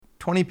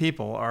20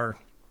 people are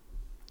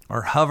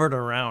hovered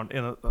around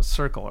in a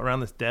circle around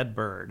this dead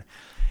bird.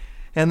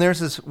 And there's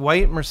this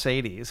white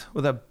Mercedes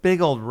with a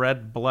big old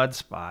red blood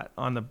spot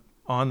on the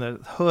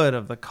hood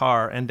of the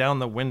car and down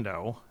the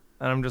window.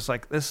 And I'm just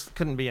like, this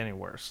couldn't be any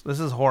worse. This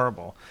is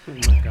horrible. Oh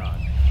my God.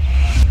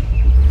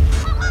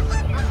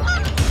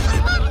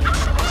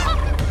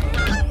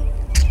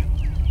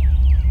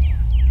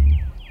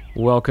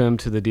 Welcome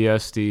to the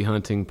DSD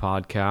Hunting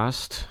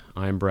Podcast.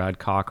 I'm Brad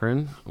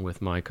Cochran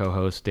with my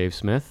co-host Dave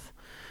Smith.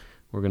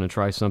 We're going to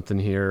try something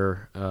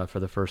here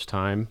for the first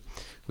time.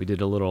 We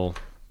did a little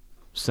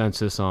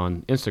census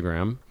on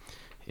Instagram,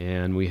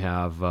 and we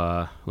have,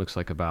 looks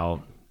like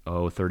about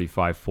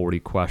 35, 40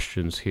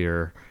 questions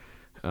here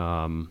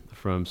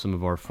from some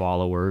of our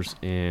followers,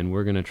 and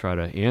we're going to try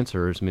to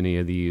answer as many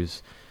of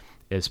these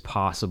as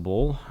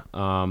possible.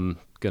 Going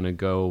to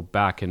go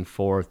back and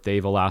forth.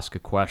 Dave will ask a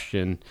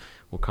question.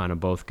 We'll kind of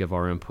both give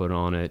our input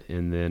on it,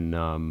 and then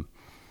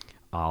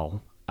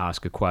I'll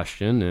ask a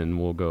question,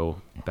 and we'll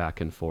go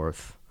back and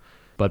forth.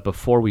 But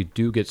before we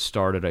do get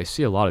started, I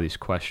see a lot of these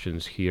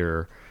questions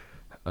here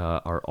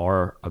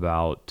are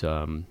about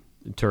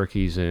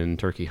turkeys and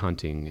turkey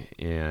hunting,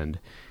 and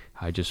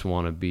I just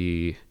want to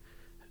be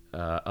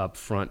up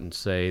front and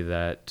say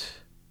that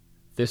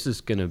this is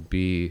going to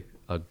be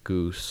a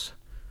goose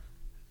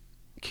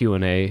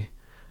Q&A.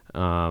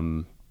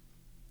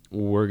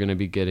 We're going to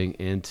be getting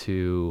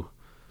into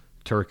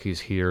turkeys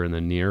here in the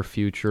near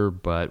future,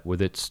 but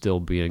with it still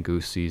being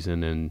goose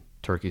season and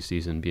turkey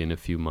season being a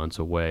few months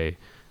away,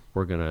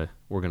 we're gonna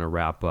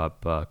wrap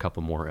up a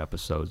couple more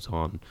episodes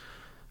on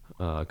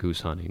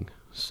goose hunting.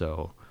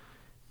 So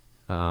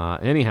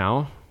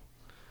anyhow,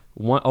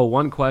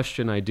 one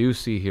question I do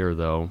see here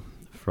though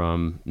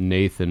from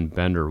Nathan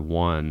Bender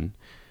 1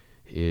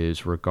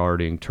 is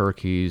regarding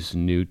turkeys,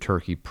 new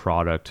turkey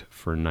product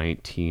for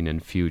 19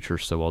 and future.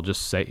 So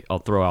I'll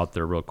throw out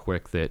there real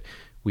quick that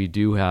we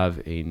do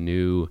have a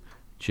new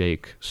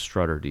Jake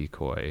Strutter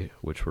decoy,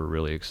 which we're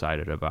really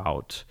excited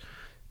about.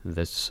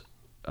 That's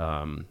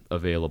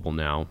available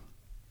now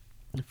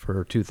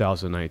for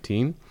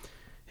 2019.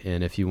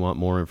 And if you want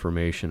more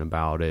information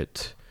about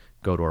it,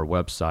 go to our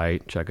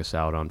website, check us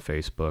out on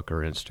Facebook or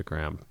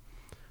Instagram.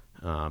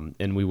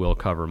 And we will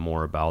cover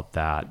more about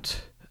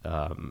that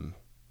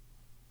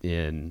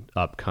in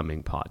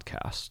upcoming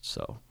podcasts.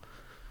 So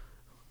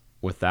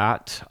with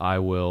that, I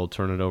will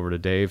turn it over to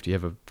Dave. Do you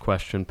have a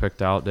question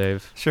picked out,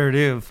 Dave? Sure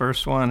do.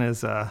 First one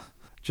is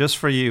just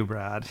for you,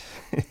 Brad.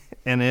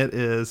 And it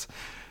is,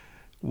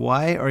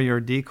 why are your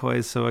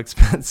decoys so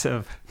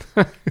expensive?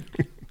 I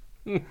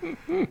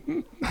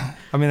mean,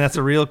 that's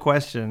a real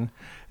question.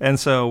 And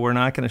so we're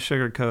not going to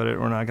sugarcoat it.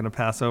 We're not going to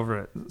pass over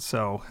it.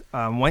 So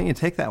why don't you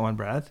take that one,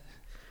 Brad?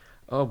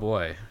 Oh,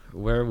 boy.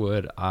 Where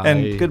would I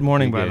And good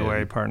morning, begin? by the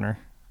way, partner.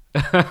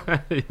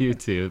 You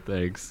too.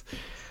 Thanks.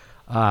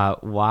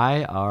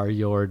 Why are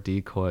your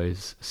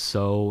decoys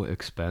so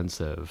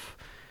expensive?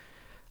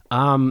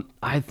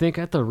 I think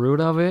at the root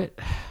of it,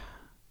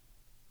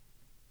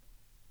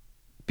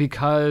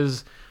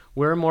 because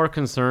we're more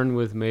concerned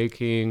with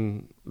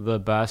making the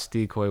best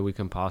decoy we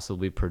can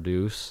possibly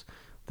produce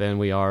than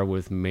we are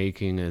with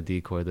making a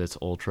decoy that's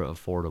ultra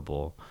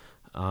affordable.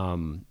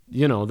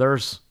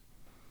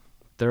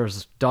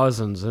 There's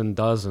dozens and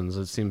dozens.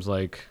 It seems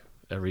like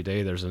every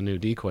day there's a new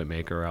decoy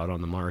maker out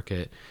on the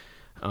market.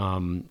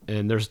 And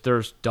there's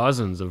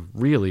dozens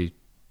of really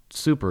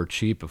super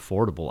cheap,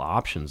 affordable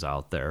options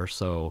out there.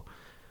 So,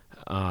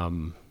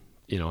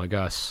 I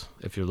guess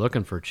if you're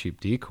looking for cheap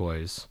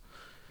decoys,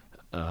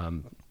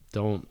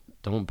 don't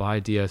buy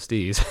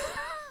DSDs.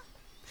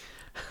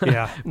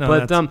 Yeah, no,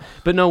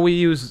 but no, we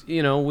use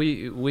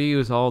we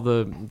use all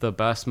the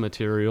best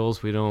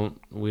materials. We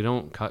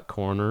don't cut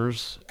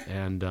corners,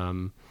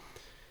 and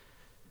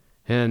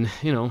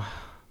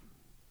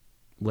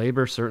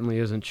labor certainly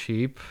isn't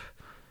cheap.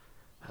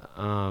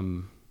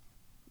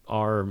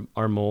 Our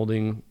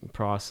molding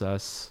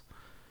process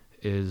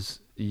is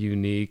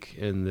unique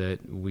in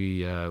that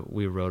we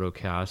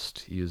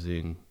rotocast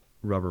using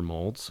rubber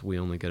molds. We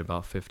only get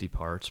about 50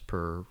 parts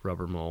per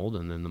rubber mold,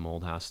 and then the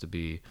mold has to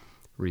be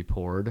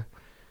repoured.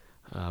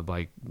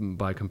 By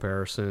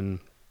comparison,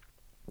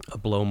 a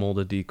blow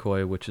molded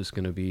decoy, which is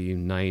going to be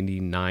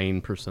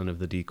 99% of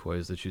the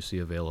decoys that you see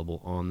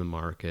available on the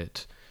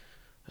market,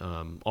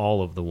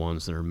 all of the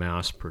ones that are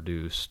mass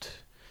produced,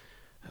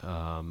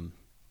 are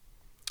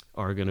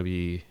going to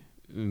be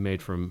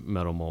made from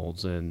metal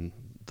molds, and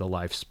the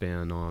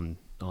lifespan on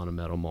a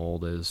metal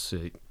mold is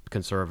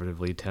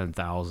conservatively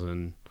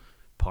 10,000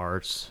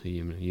 parts.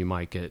 You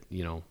might get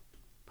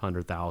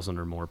 100,000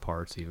 or more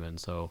parts even.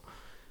 So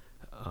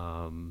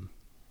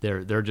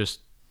they're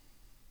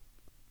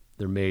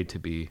made to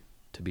be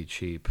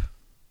cheap,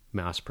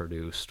 mass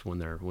produced when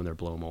they're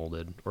blow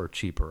molded, or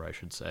cheaper, I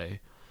should say.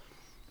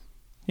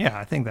 Yeah,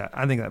 I think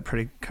that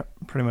pretty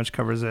much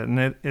covers it,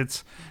 and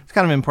it's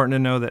kind of important to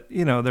know that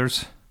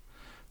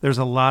there's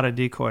a lot of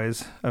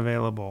decoys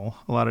available,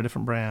 a lot of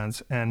different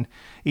brands, and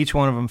each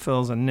one of them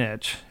fills a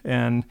niche,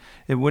 and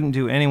it wouldn't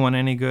do anyone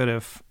any good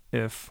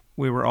if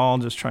we were all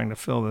just trying to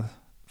fill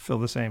fill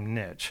the same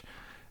niche.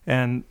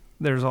 And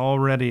there's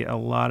already a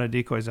lot of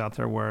decoys out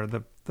there where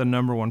the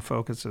number one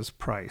focus is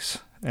price.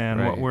 And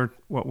Right.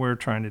 what we're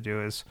trying to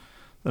do is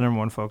the number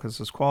one focus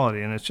is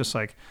quality. And it's just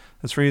like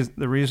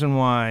the reason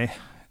why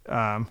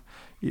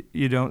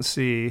you don't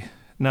see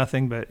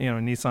nothing but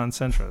Nissan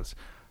Sentras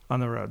on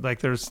the road. Like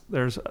there's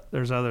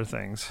other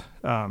things.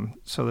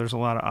 So there's a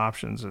lot of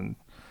options, and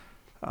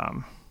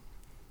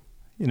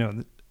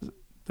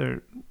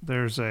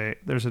there's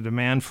a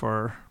demand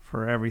for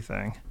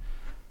everything,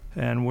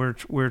 and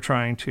we're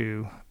trying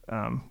to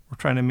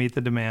meet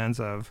the demands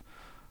of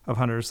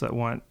hunters that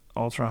want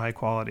ultra high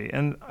quality.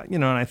 And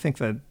and I think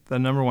that the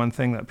number one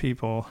thing that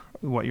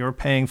what you're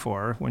paying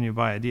for when you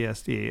buy a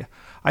DSD,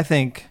 I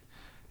think,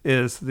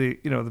 is the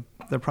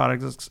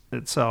product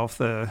itself,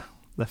 the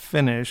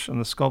finish and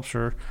the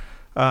sculpture,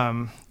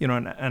 an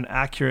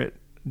accurate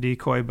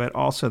decoy, but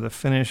also the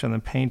finish and the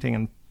painting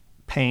and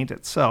paint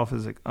itself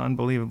is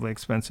unbelievably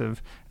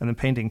expensive, and the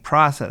painting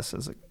process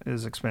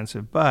is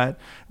expensive.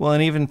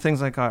 And even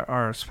things like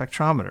our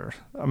spectrometer,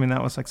 I mean,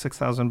 that was like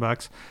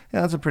 $6,000.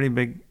 Yeah, that's a pretty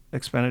big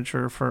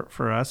expenditure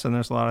for us, and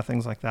there's a lot of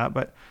things like that.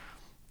 But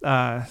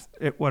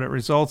what it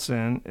results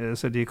in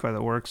is a decoy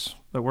that works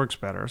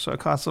better. So it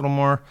costs a little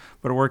more,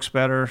 but it works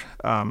better,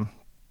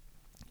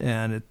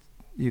 and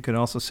you could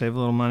also save a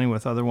little money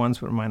with other ones,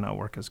 but it might not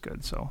work as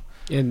good. So,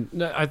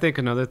 and I think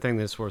another thing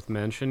that's worth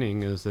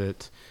mentioning is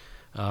that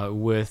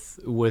with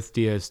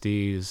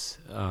DSDs,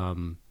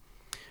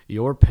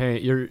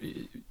 you're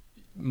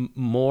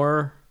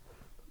more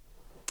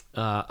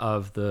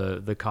of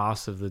the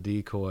cost of the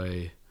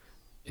decoy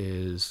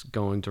is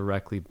going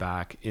directly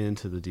back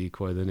into the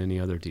decoy than any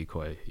other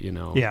decoy.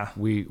 Yeah.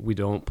 We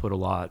don't put a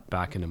lot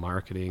back into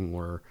marketing.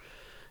 We're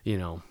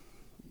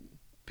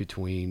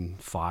between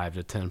 5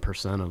 to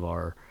 10% of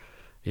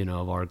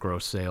our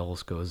gross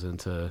sales goes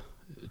into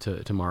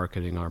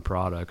marketing our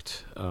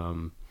product,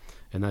 and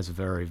that's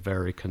very,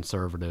 very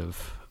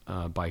conservative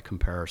by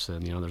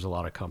comparison. There's a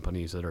lot of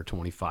companies that are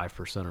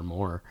 25% or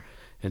more,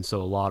 and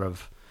so a lot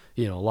of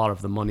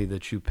the money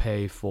that you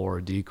pay for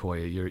a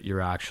decoy,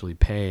 you're actually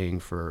paying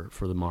for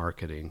the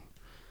marketing.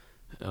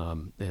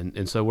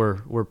 And so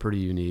we're pretty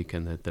unique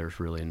in that there's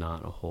really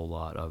not a whole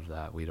lot of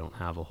that. We don't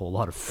have a whole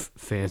lot of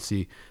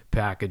fancy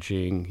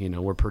packaging.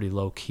 We're pretty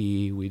low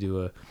key. We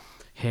do a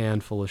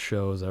handful of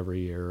shows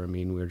every year. I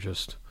mean,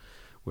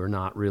 we're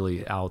not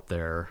really out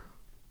there,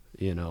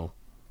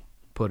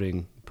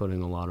 putting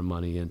a lot of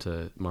money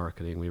into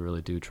marketing. We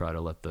really do try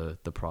to let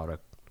the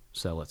product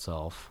sell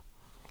itself.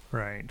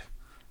 Right.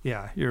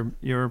 Yeah,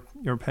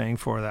 you're paying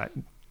for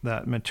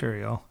that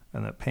material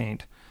and that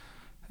paint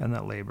and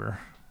that labor,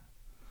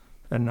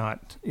 and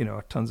not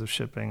tons of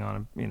shipping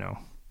on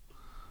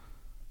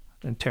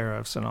and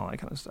tariffs and all that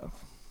kind of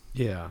stuff.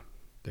 Yeah,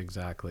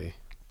 exactly.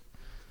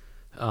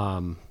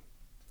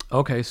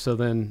 Okay, so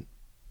then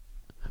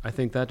I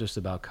think that just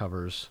about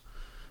covers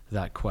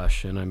that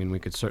question. I mean, we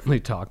could certainly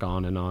talk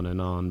on and on and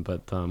on,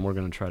 but we're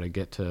going to try to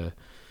get to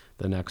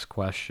the next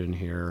question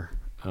here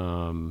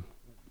for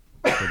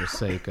the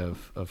sake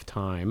of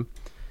time.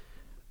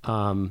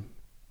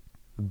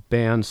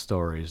 Band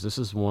stories. This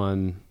is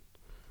one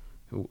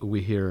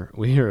we hear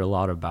a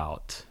lot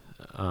about.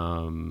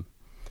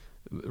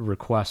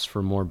 Requests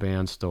for more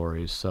band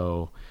stories.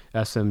 So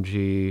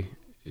SMG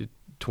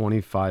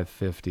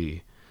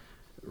 2550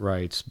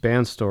 writes,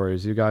 band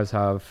stories. You guys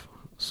have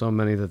so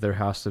many that there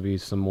has to be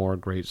some more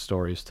great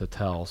stories to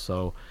tell.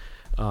 So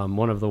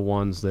one of the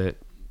ones that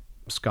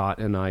Scott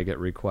and I get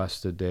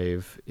requested,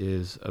 Dave,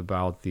 is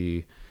about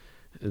the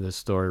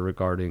story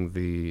regarding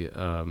the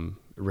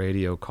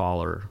radio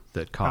collar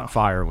that caught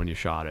fire when you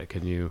shot it.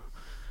 Can you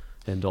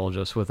indulge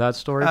us with that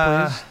story,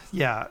 please?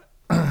 Yeah.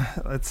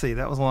 Let's see.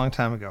 That was a long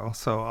time ago,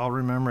 so I'll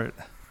remember it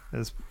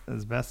as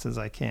best as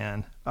I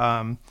can.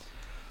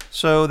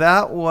 So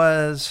that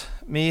was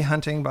me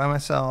hunting by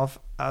myself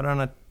out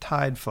on a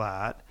tide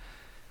flat,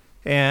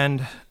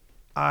 and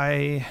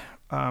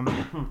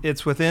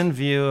it's within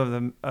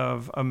view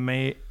of a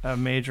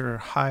major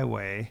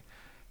highway,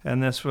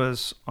 and this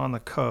was on the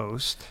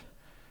coast,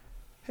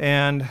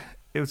 and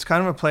it was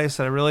kind of a place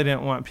that I really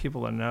didn't want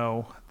people to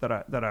know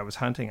that I was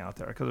hunting out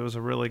there, because it was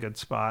a really good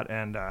spot,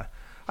 and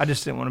I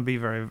just didn't want to be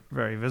very,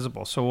 very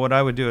visible. So what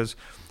I would do is,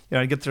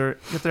 I'd get there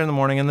in the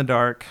morning in the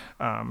dark,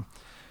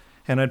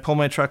 and I'd pull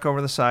my truck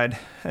over the side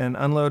and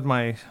unload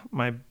my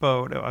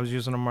boat. I was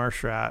using a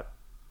Marsh Rat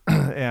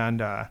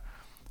and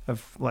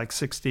of like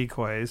 6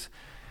 decoys,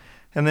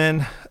 and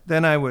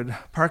then I would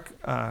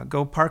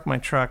go park my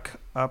truck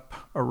up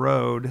a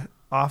road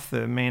off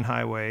the main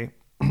highway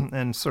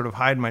and sort of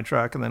hide my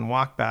truck, and then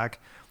walk back,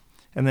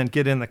 and then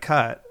get in the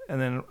cut,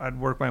 and then I'd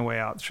work my way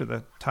out through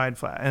the tide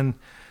flat. And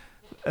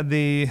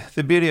the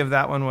beauty of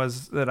that one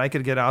was that I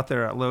could get out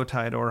there at low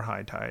tide or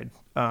high tide.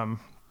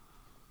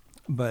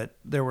 But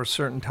there were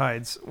certain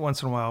tides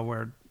once in a while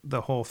where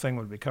the whole thing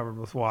would be covered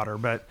with water,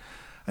 but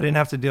I didn't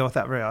have to deal with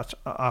that very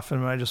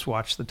often. I just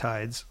watched the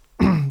tides.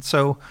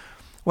 So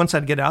once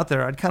I'd get out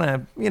there, I'd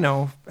kind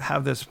of,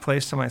 have this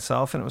place to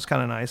myself, and it was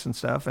kind of nice and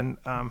stuff. And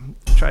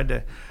tried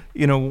to,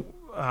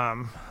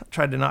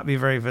 tried to not be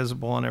very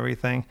visible and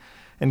everything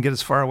and get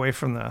as far away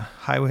from the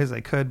highway as I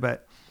could.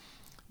 But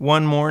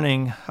one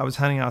morning I was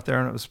hunting out there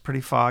and it was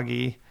pretty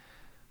foggy.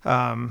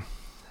 And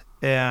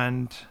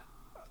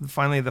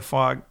finally the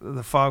fog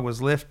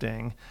was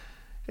lifting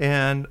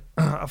and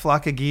a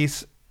flock of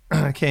geese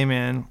came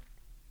in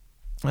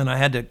and I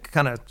had to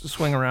kind of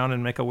swing around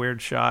and make a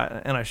weird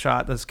shot. And I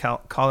shot this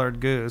collared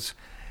goose.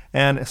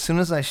 And as soon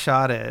as I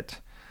shot it,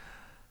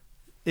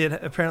 it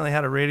apparently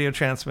had a radio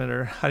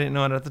transmitter. I didn't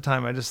know it at the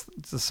time. I just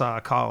saw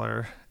a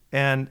collar,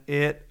 and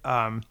it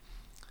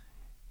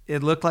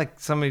looked like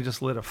somebody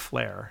just lit a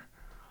flare,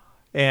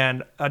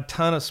 and a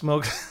ton of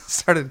smoke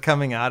started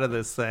coming out of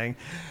this thing,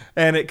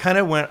 and it kind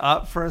of went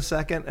up for a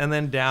second and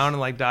then down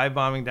and like dive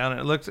bombing down.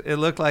 And it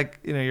looked like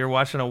you're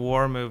watching a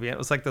war movie. It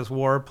was like this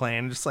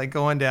warplane just like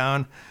going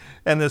down,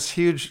 and this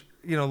huge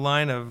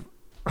line of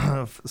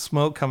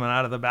smoke coming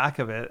out of the back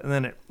of it, and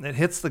then it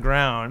hits the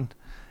ground,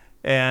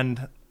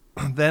 and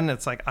then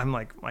it's like I'm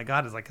like, my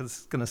God,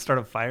 it's gonna start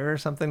a fire or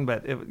something.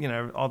 But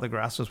it, all the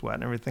grass was wet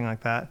and everything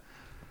like that.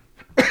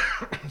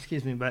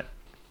 Excuse me, but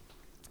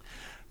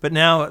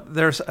now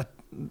there's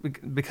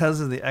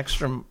because of the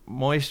extra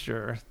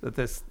moisture that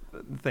this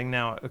thing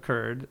now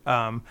occurred.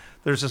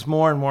 There's just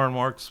more and more and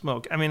more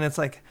smoke. I mean, it's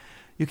like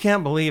you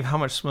can't believe how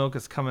much smoke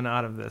is coming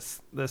out of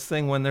this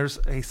thing when there's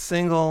a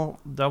single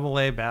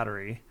AA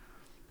battery.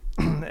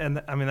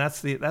 And I mean,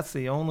 that's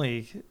the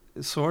only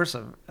source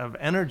of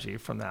energy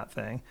from that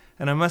thing.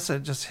 And I must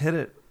have just hit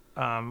it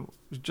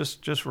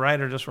just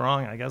right or just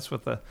wrong, I guess,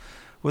 with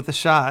the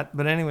shot.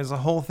 But anyways, the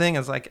whole thing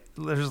is like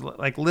there's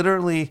like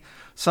literally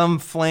some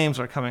flames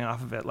are coming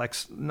off of it, like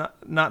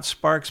not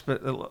sparks,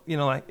 but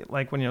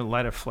like when you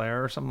light a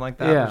flare or something like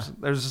that. Yeah.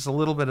 There's just a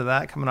little bit of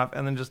that coming off,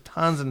 and then just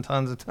tons and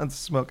tons and tons of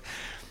smoke.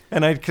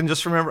 And I can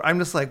just remember, I'm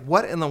just like,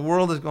 what in the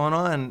world is going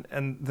on?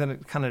 And then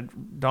it kind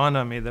of dawned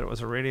on me that it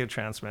was a radio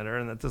transmitter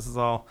and that this is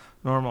all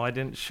normal. I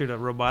didn't shoot a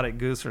robotic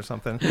goose or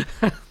something.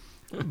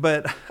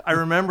 But I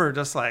remember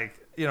just like,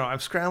 I'm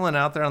scrambling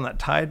out there on that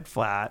tide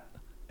flat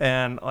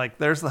and like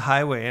there's the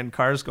highway and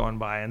cars going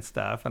by and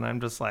stuff. And I'm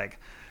just like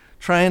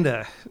trying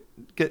to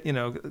get,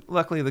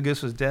 luckily the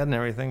goose was dead and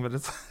everything, but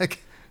it's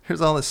like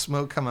there's all this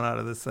smoke coming out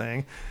of this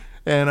thing.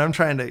 And I'm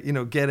trying to,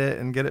 get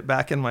it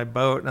back in my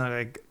boat, and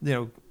I,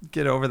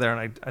 get over there,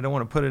 and I don't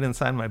want to put it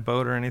inside my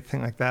boat or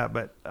anything like that.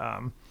 But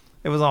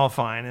it was all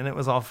fine, and it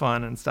was all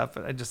fun and stuff.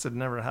 But I just had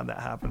never had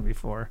that happen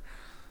before.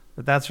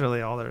 But that's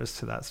really all there is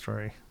to that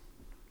story.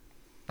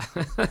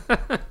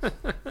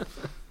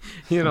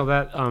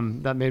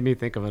 That made me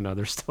think of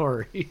another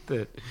story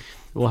that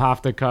we'll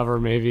have to cover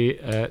maybe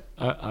at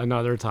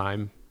another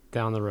time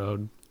down the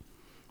road.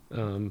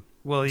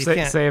 Well, you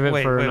can't save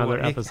it for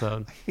another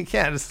episode. You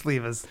can't just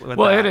leave us with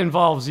well, that. It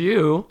involves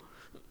you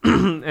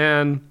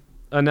and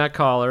a neck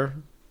collar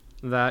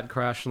that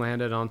crash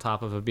landed on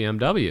top of a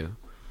BMW.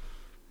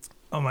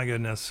 Oh my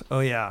goodness. Oh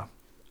yeah.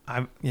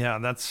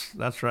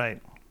 That's right.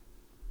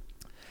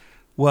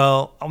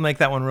 Well, I'll make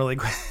that one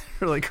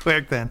really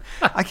quick then.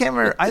 I can't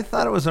remember. I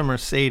thought it was a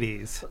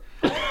Mercedes,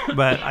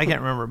 but I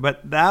can't remember.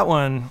 But that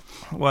one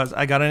was,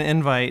 I got an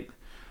invite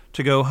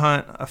to go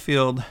hunt a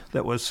field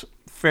that was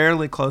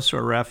fairly close to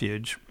a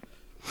refuge,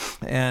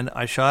 and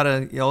I shot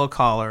a yellow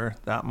collar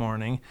that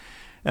morning,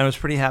 and I was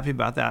pretty happy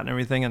about that and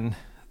everything. And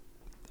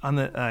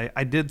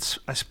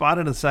I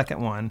spotted a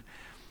second one,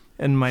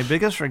 and my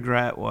biggest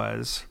regret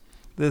was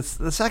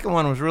the second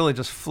one was really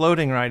just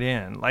floating right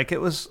in, like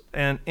it was.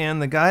 And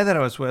the guy that I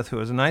was with, who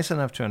was nice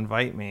enough to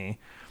invite me,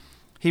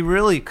 he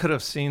really could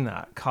have seen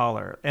that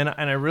collar, and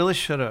I really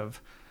should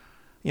have.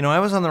 I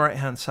was on the right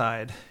hand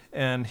side,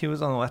 and he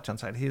was on the left hand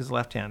side. He's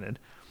left-handed,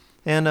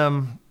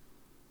 and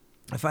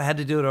if I had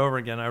to do it over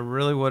again, I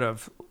really would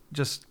have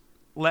just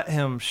let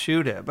him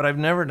shoot it. But I've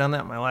never done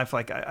that in my life.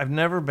 Like I've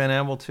never been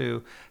able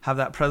to have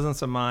that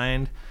presence of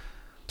mind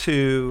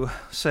to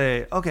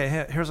say,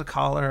 okay, here's a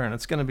collar, and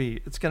it's gonna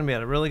be at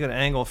a really good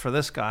angle for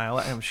this guy. I'll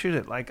let him shoot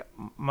it. Like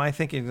my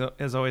thinking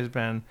has always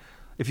been,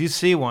 if you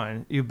see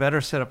one, you better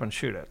sit up and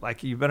shoot it.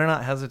 Like you better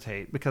not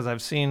hesitate, because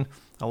I've seen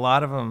a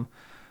lot of them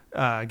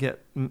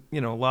get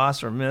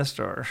lost or missed,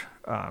 or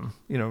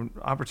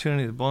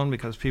opportunities blown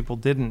because people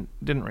didn't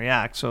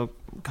react. So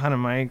kind of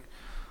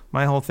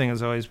my whole thing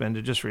has always been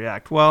to just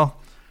react. Well,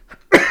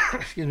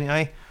 excuse me,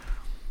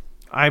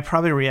 I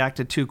probably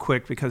reacted too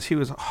quick because he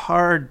was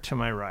hard to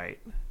my right,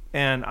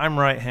 and I'm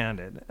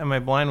right-handed, and my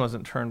blind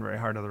wasn't turned very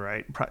hard to the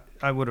right.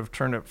 I would have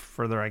turned it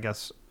further, I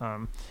guess,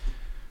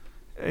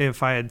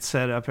 if I had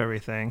set up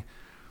everything.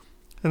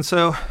 And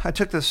so I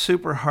took this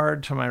super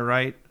hard to my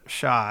right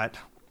shot,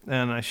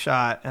 and I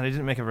shot, and I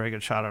didn't make a very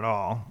good shot at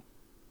all.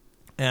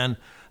 And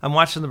I'm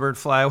watching the bird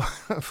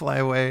fly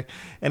away,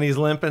 and he's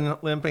limping,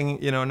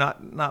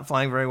 not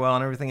flying very well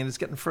and everything, and it's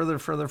getting further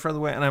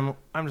away, and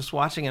I'm just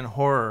watching in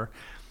horror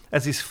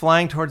as he's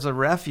flying towards the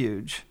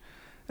refuge.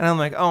 And I'm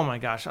like, oh my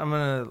gosh, I'm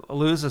going to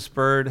lose this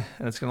bird,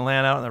 and it's going to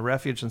land out in the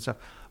refuge and stuff.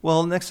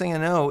 Well, next thing I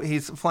know,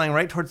 he's flying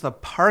right towards the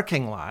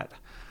parking lot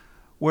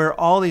where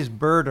all these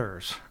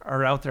birders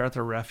are out there at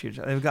the refuge.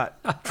 They've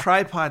got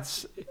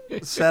tripods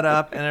set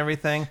up and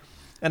everything.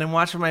 And I'm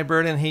watching my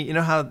bird, and you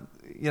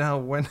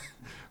know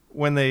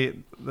when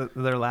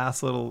their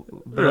last little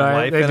bit of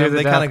life in them,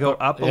 they kind of go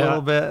up a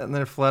little bit, and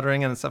they're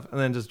fluttering and stuff, and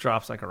then just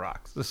drops like a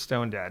rock, just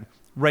stone dead,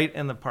 right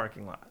in the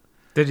parking lot.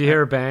 Did you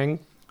hear a bang?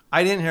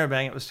 I didn't hear a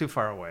bang. It was too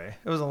far away.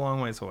 It was a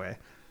long ways away.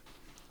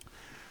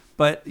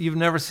 But you've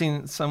never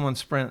seen someone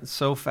sprint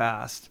so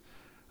fast,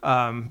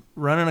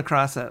 running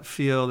across that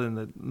field, and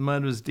the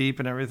mud was deep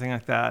and everything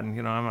like that.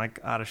 And, I'm like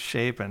out of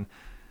shape, and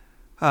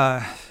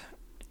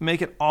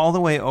make it all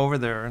the way over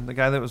there. And the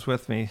guy that was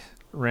with me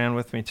ran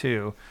with me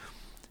too.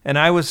 And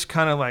I was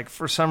kind of like,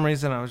 for some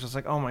reason, I was just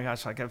like, oh my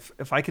gosh, like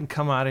if I can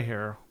come out of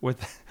here with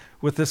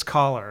this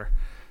collar,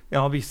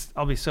 I'll be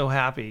so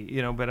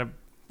happy, but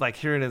like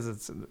here it is,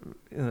 it's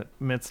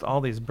amidst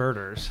all these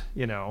birders,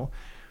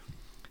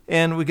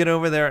 and we get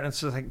over there, and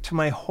it's just like, to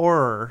my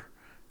horror,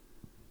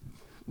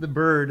 the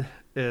bird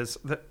is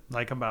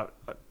like about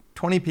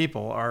 20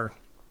 people are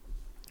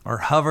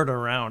hovered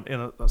around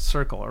in a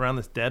circle around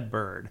this dead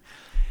bird.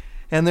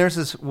 And there's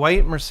this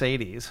white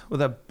Mercedes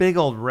with a big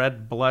old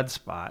red blood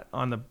spot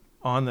on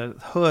the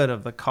hood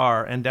of the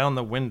car and down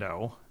the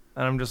window.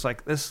 And I'm just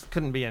like, this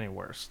couldn't be any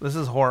worse. This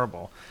is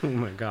horrible. Oh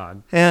my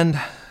God. And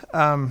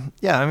I'm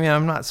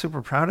not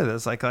super proud of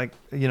this. It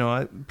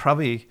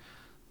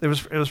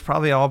was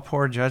probably all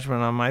poor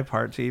judgment on my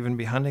part to even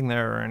be hunting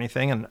there or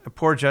anything, and a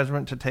poor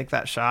judgment to take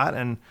that shot.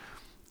 And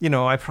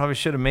I probably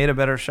should have made a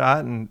better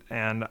shot,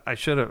 and I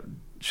should have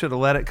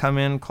let it come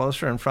in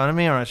closer in front of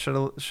me, or I should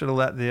have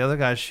let the other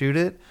guys shoot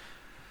it.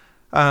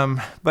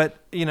 But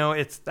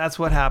that's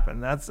what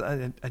happened.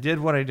 I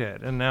did what I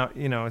did, and now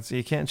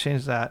you can't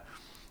change that.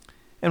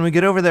 And we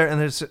get over there,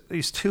 and there's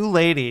these two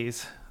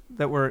ladies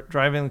that were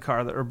driving the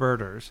car that were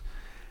birders,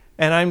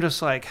 and I am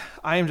just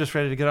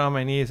ready to get on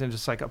my knees and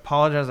just like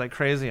apologize like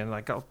crazy, and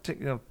like I'll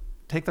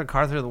take their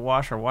car through the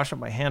washer, wash up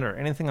my hand, or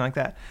anything like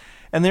that.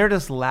 And they're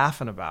just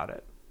laughing about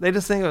it. They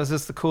just think it was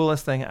just the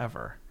coolest thing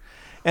ever.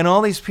 And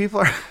all these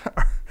people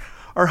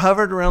are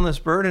hovered around this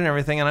bird and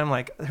everything, and I'm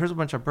like, here's a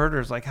bunch of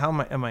birders. Like, how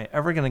am I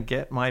ever going to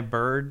get my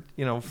bird,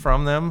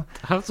 from them?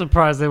 I'm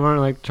surprised they weren't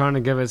like trying to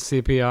give it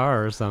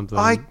CPR or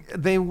something.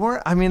 They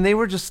weren't. I mean, they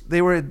were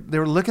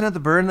looking at the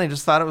bird, and they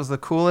just thought it was the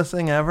coolest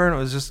thing ever, and it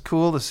was just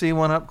cool to see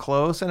one up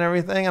close and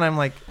everything. And I'm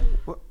like,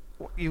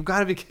 you've got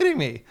to be kidding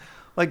me.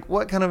 Like,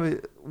 what kind of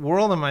a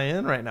world am I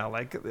in right now?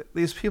 Like,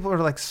 these people are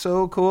like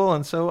so cool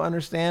and so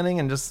understanding,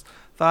 and just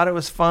thought it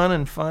was fun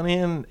and funny,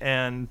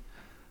 and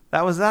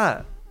that was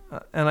that.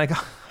 And I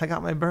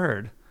got my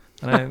bird,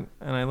 and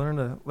I learned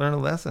a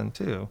lesson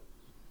too.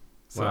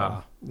 So,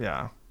 wow.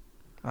 Yeah,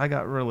 I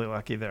got really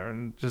lucky there,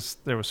 and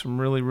just there were some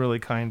really, really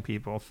kind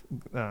people.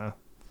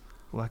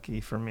 Lucky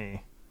for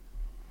me.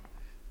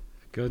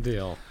 Good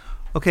deal.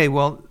 Okay,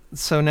 well,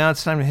 so now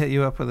it's time to hit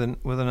you up with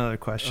another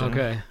question.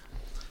 Okay.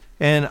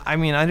 And I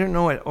mean, I don't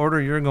know what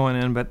order you're going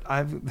in, but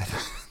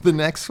the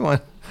next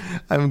one,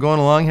 I'm going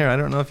along here. I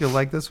don't know if you'll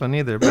like this one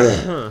either,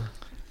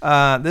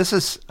 but this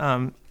is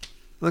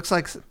looks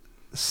like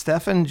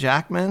Stefan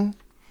Jackman,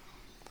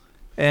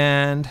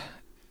 and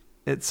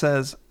it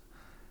says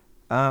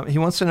he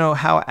wants to know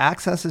how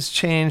access has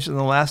changed in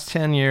the last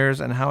 10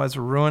 years and how it's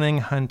ruining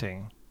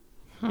hunting.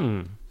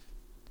 Boy,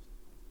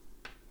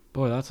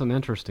 that's an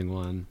interesting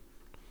one.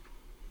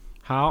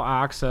 How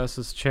access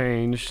has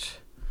changed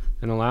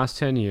in the last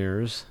 10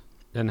 years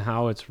and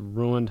how it's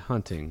ruined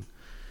hunting.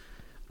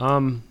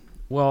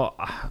 Well,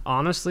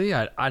 honestly,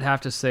 I'd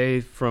have to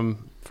say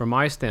from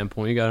my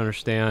standpoint, you got to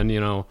understand,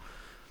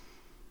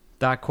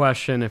 that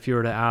question, if you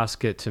were to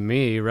ask it to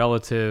me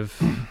relative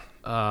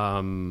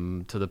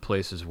to the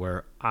places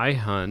where I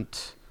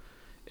hunt,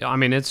 I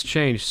mean, it's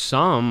changed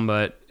some,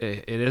 but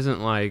it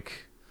isn't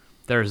like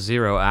there's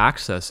zero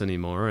access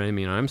anymore. I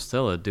mean, I'm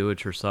still a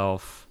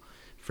do-it-yourself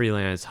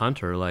freelance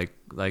hunter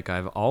like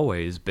I've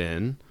always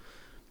been.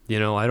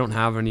 I don't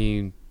have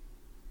any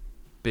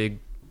big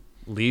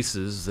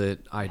leases that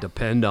I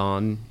depend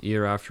on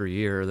year after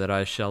year that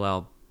I shell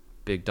out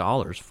big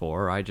dollars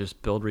for. I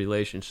just build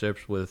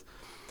relationships with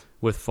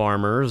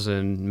farmers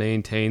and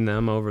maintain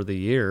them over the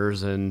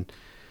years, and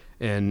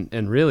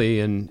really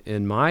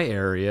in my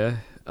area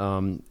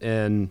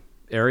and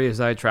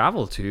areas I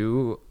travel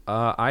to,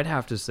 I'd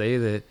have to say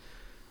that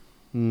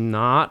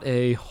not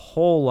a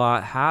whole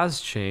lot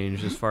has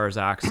changed as far as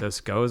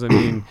access goes. I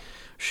mean,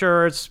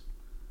 sure, it's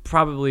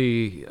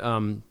probably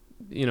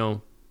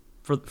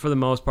for the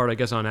most part, I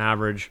guess on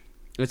average,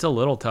 it's a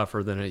little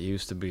tougher than it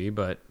used to be,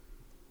 but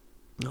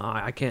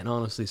I can't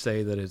honestly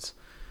say that it's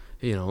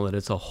that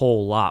it's a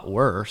whole lot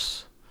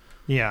worse.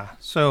 Yeah.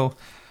 So,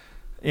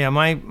 yeah,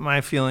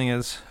 my feeling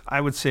is,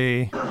 I would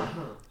say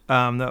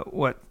that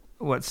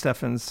what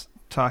Stefan's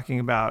talking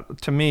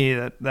about, to me,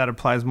 that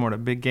applies more to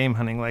big game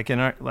hunting. Like in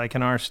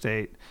our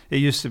state, it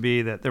used to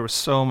be that there was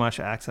so much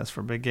access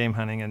for big game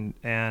hunting,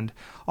 and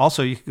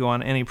also you could go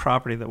on any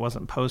property that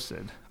wasn't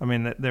posted. I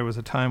mean, there was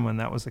a time when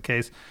that was the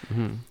case.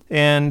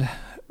 Mm-hmm.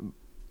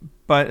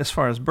 But as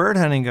far as bird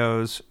hunting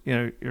goes,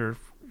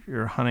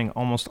 you're hunting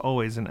almost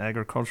always in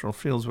agricultural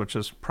fields, which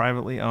is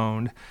privately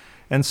owned.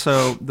 And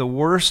so the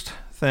worst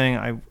thing.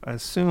 I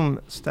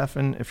assume,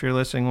 Stefan, if you're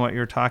listening, what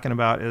you're talking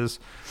about is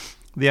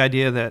the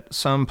idea that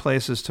some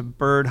places to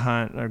bird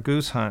hunt or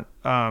goose hunt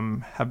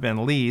have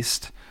been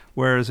leased,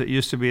 whereas it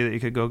used to be that you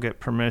could go get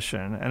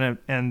permission.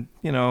 And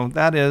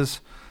that is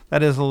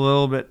a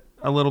little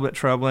bit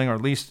troubling, or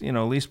at least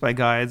leased by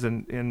guides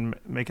and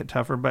make it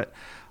tougher. But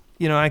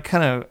I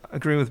kind of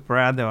agree with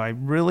Brad, though. I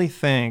really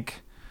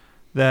think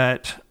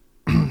that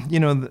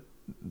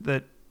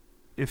that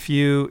if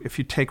you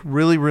take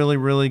really, really,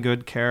 really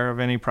good care of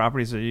any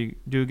properties that you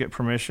do get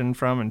permission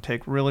from, and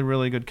take really,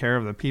 really good care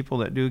of the people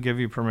that do give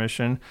you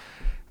permission,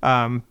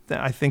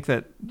 I think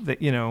that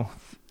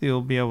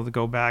you'll be able to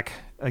go back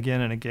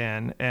again and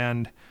again.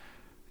 And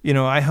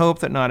I hope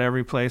that not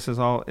every place is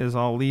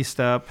all leased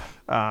up,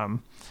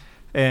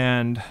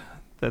 and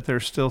that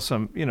there's still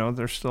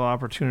there's still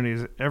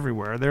opportunities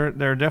everywhere.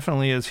 There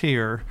definitely is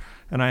here,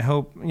 and I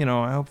hope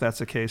that's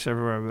the case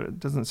everywhere. But it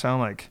doesn't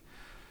sound like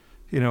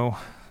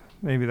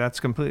maybe that's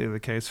completely the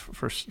case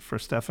for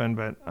Stefan.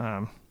 But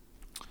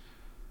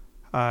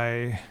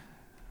I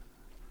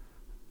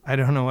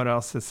don't know what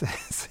else to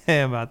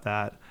say about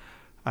that.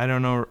 I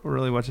don't know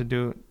really what to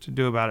do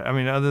about it. I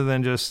mean, other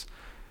than just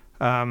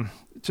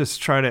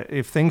try to,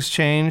 if things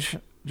change,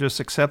 just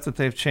accept that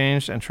they've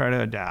changed and try to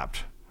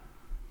adapt.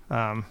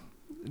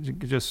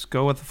 Just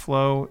go with the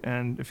flow,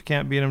 and if you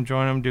can't beat them,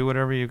 join them. Do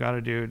whatever you got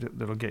to do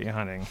that'll get you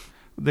hunting.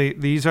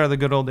 These are the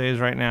good old days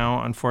right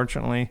now.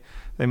 Unfortunately,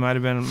 they might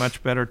have been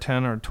much better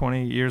 10 or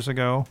 20 years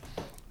ago,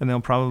 and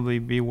they'll probably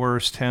be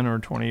worse 10 or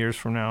 20 years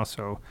from now.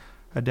 So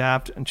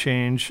adapt and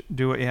change.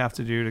 Do what you have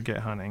to do to get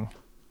hunting.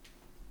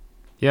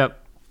 Yep.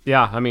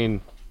 Yeah, I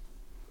mean,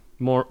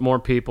 more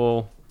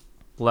people,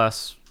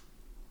 less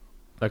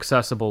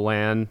accessible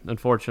land.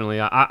 Unfortunately,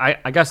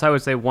 I guess I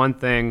would say one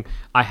thing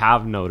I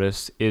have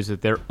noticed is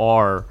that there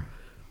are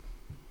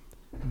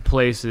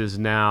places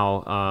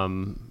now,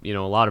 a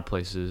lot of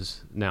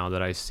places now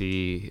that I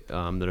see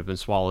that have been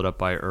swallowed up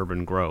by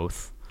urban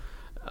growth.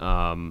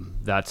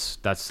 That's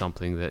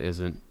something that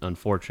isn't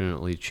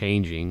unfortunately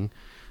changing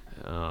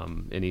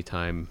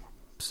anytime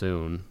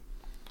soon.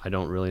 I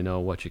don't really know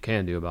what you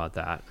can do about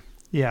that.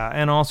 Yeah,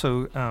 and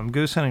also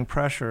goose hunting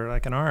pressure,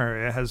 like in our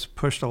area, has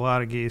pushed a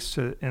lot of geese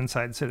to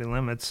inside city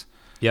limits.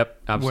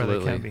 Yep, absolutely. Where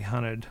they can't be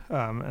hunted,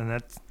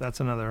 and that's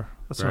another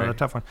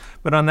tough one.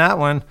 But on that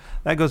one,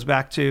 that goes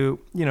back to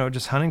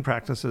just hunting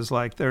practices.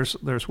 Like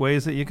there's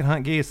ways that you can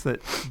hunt geese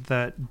that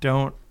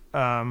don't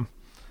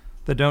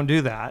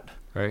do that.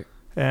 Right.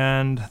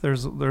 And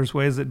there's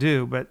ways that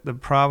do, but the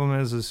problem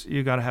is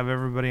you got to have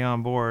everybody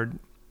on board,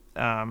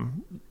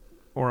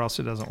 or else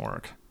it doesn't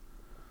work.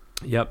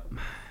 Yep.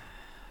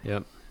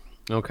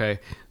 Okay.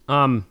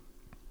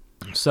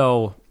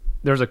 So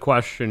there's a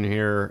question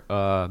here.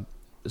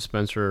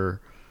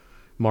 Spencer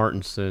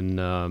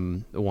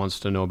Martinson wants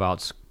to know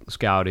about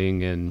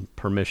scouting and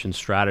permission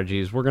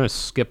strategies. We're going to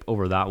skip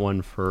over that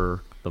one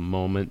for the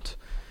moment.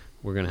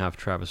 We're going to have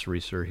Travis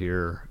Reeser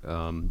here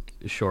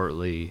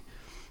shortly,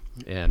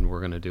 and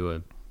we're going to do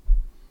a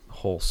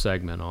whole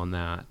segment on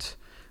that.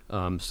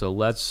 So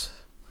let's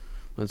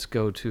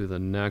go to the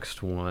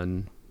next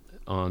one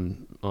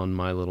on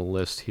my little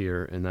list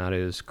here, and that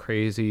is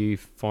Crazy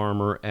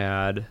Farmer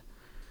Ad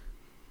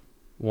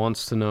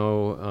wants to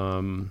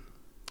know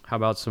how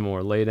about some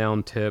more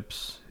laydown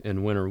tips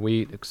in winter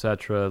wheat,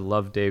 etc.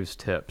 Love Dave's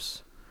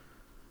tips.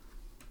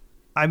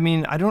 I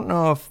mean, I don't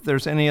know if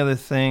there's any other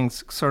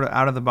things sort of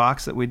out of the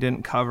box that we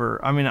didn't cover.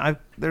 I mean,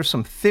 there's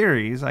some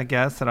theories, I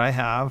guess, that I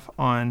have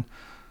on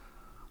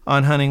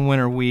hunting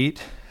winter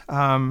wheat.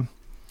 Some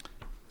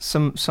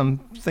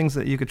things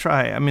that you could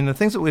try. I mean, the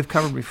things that we've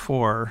covered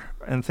before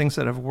and things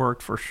that have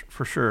worked for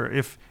sure.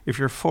 If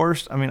you're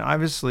forced, I mean,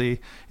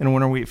 obviously in a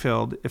winter wheat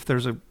field, if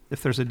there's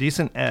a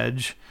decent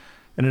edge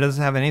and it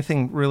doesn't have any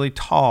really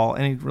tall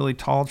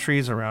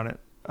trees around it,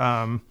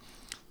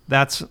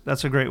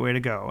 that's a great way to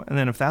go. And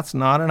then if that's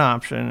not an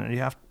option,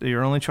 and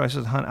your only choice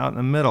is to hunt out in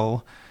the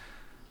middle,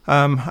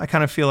 I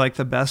kind of feel like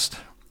the best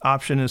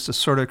option is to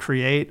sort of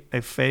create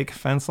a fake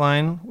fence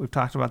line. We've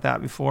talked about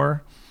that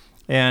before.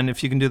 And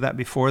if you can do that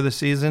before the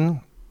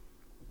season,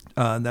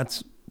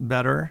 that's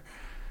better.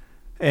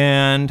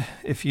 And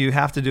if you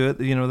have to do it,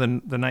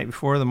 the night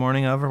before, the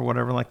morning of, or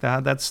whatever like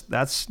that, that's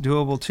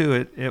doable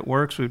too. It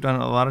works. We've done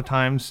it a lot of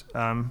times.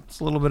 It's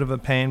a little bit of a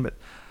pain, but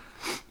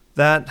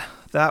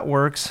that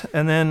works.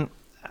 And then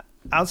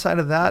outside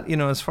of that,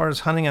 as far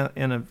as hunting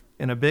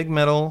in a big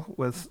meadow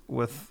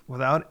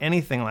without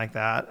anything like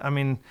that, I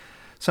mean,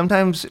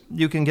 sometimes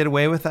you can get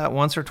away with that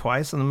once or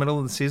twice in the middle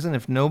of the season.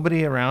 If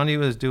nobody around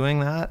you is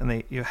doing that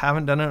and you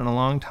haven't done it in a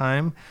long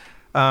time,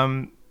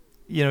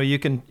 you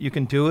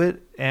can do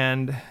it.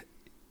 And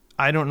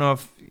I don't know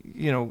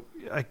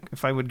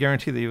if I would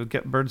guarantee that you would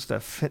get birds to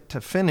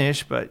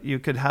finish, but you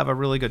could have a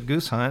really good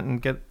goose hunt and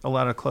get a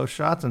lot of close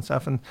shots and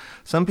stuff. And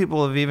some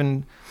people have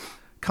even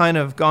kind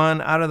of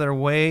gone out of their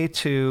way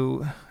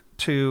to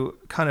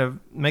kind of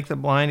make the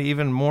blind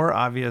even more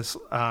obvious.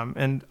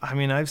 And I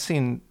mean, I've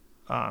seen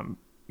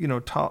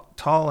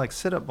tall like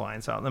sit-up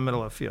blinds out in the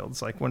middle of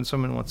fields, like when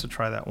someone wants to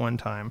try that one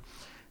time.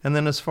 And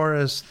then as far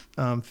as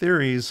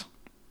theories,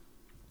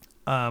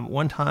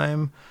 one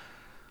time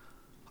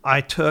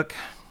I took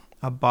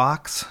a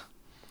box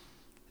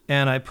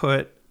and I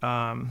put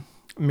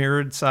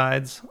mirrored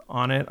sides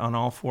on it, on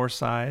all four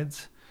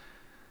sides.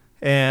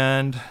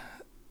 And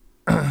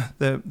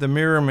the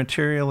mirror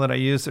material that I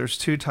use, there's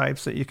two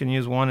types that you can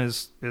use. One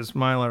is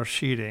mylar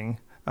sheeting,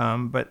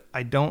 but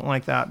I don't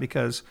like that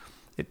because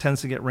it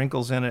tends to get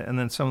wrinkles in it, and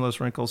then some of those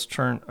wrinkles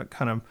kind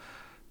of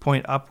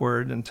point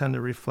upward and tend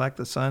to reflect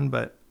the sun.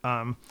 But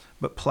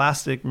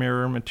plastic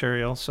mirror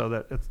material, so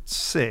that it's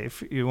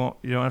safe. You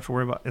don't have to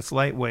worry about, it's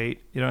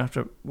lightweight. You don't have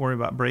to worry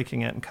about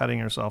breaking it and cutting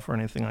yourself or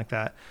anything like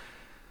that.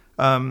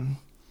 And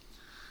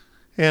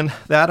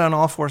that on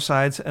all four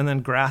sides, and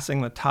then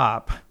grassing the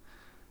top.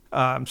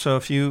 So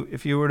if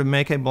you were to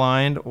make a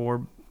blind,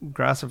 or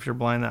grass if you're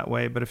blind that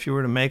way, but if you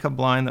were to make a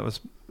blind that was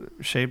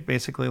shaped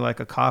basically like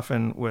a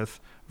coffin with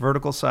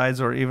vertical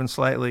sides, or even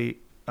slightly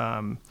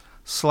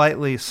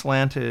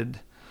slanted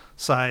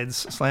sides,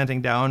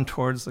 slanting down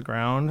towards the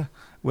ground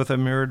with a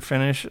mirrored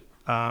finish,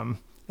 and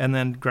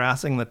then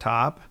grassing the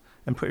top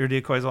and put your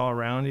decoys all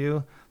around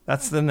you,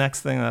 that's the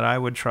next thing that I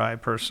would try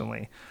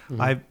personally.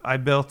 Mm-hmm. I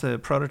built a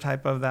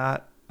prototype of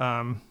that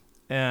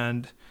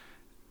and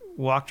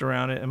walked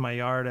around it in my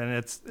yard, and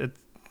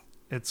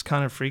it's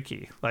kind of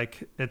freaky.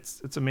 Like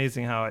it's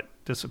amazing how it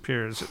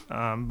disappears.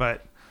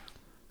 But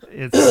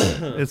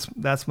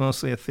that's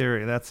mostly a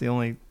theory. That's the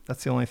only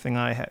thing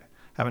I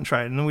haven't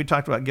tried. And then we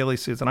talked about ghillie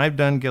suits, and I've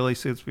done ghillie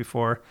suits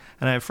before,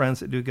 and I have friends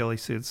that do ghillie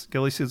suits.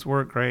 Ghillie suits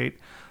work great.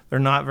 They're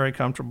not very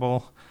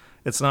comfortable.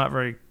 It's not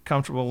very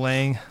comfortable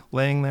laying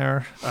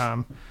there.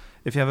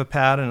 If you have a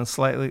pad and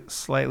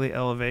slightly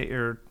elevate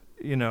your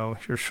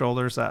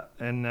shoulders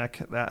and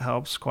neck, that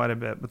helps quite a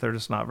bit, but they're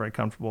just not very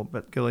comfortable.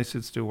 But ghillie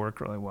suits do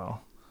work really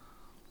well.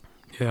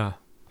 Yeah.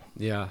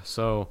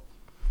 So,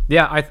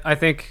 yeah, I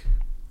think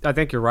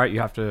you're right.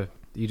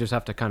 You just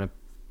have to kind of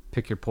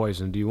pick your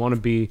poison. Do you want to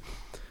be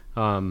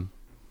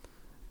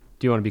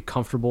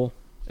comfortable?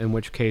 In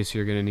which case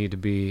you're going to need to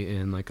be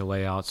in like a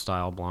layout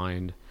style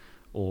blind,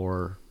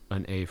 or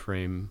an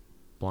A-frame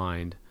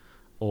blind,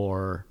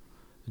 or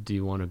do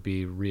you want to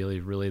be really,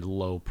 really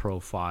low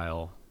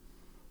profile?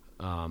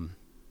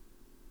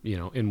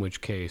 In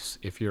which case,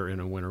 if you're in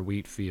a winter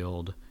wheat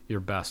field, your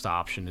best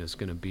option is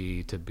going to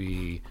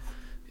be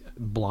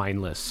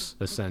blindless,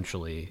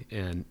 essentially,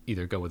 and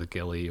either go with a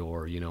ghillie,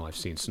 or, I've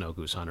seen snow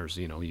goose hunters,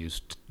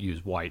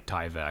 use white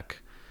Tyvek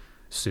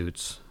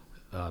suits,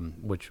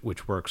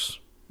 which works,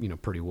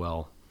 pretty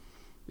well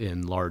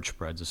in large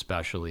spreads,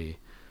 especially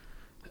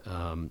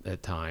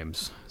at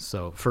times.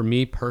 So for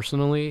me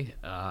personally,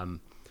 I'm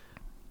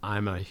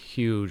a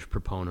huge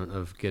proponent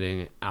of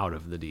getting out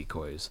of the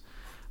decoys.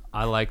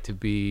 I like to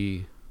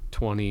be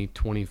 20,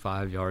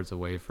 25 yards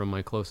away from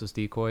my closest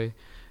decoy,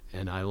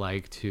 and I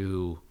like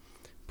to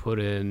put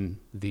in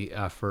the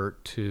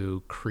effort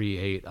to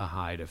create a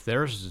hide. If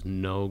there's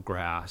no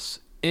grass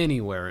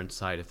anywhere in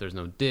sight, if there's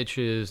no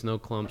ditches, no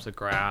clumps of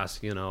grass,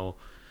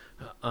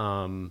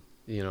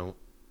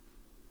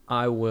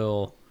 I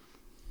will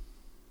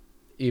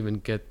even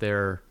get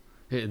there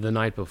the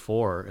night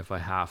before if I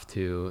have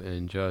to,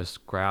 and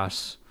just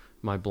grass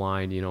my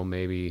blind,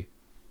 maybe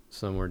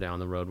somewhere down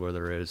the road where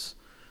there is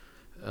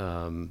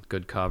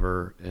good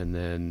cover, and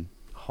then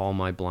haul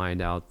my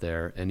blind out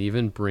there, and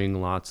even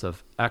bring lots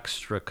of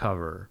extra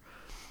cover.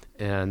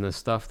 And the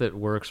stuff that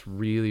works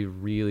really,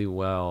 really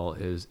well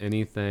is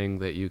anything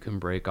that you can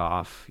break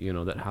off,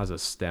 that has a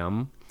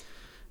stem.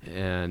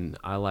 And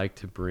I like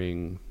to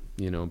bring,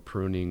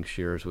 pruning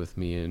shears with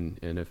me, and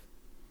if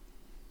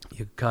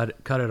you cut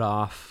it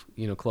off,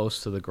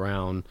 close to the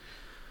ground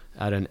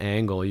at an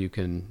angle, you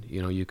can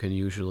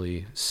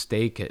usually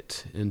stake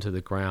it into the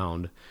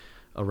ground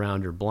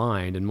around your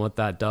blind. And what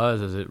that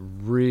does is it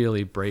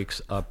really breaks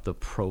up the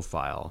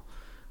profile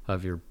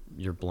of your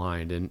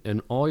blind.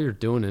 And all you're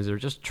doing is you're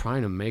just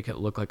trying to make it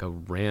look like a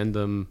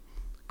random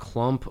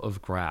clump of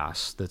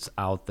grass that's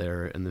out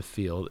there in the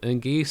field.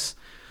 And geese,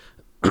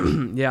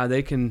 yeah,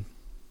 they can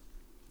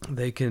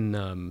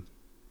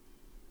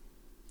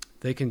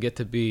get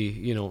to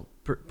be,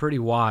 pretty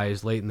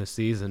wise late in the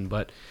season,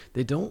 but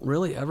they don't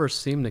really ever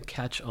seem to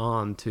catch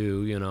on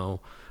to,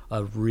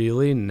 a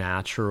really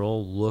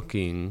natural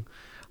looking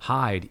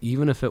hide,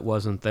 even if it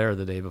wasn't there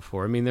the day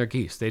before. I mean, they're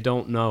geese. They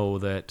don't know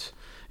that,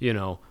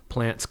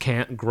 plants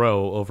can't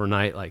grow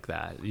overnight like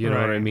that. You know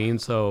what I mean?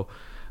 So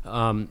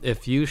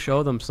if you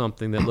show them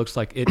something that looks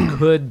like it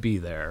could be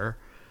there,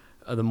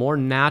 the more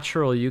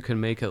natural you can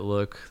make it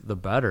look, the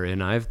better.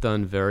 And I've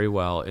done very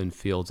well in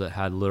fields that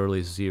had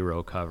literally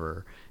zero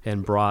cover,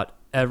 and brought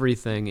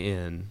everything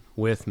in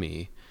with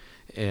me,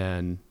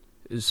 and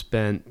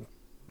spent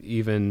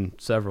even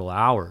several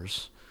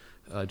hours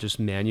just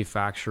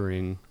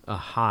manufacturing a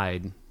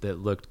hide that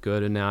looked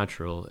good and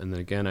natural. And then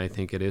again, I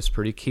think it is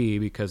pretty key,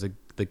 because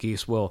the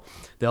geese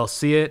they'll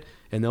see it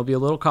and they'll be a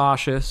little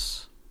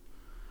cautious.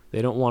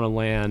 They don't want to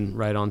land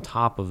right on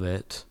top of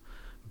it.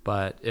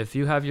 But if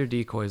you have your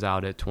decoys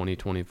out at 20,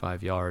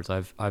 25 yards,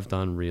 I've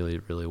done really,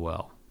 really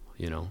well,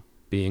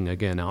 being,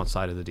 again,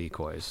 outside of the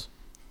decoys.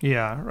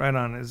 Yeah, right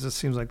on. It just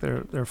seems like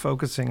they're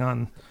focusing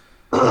on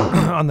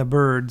on the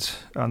birds,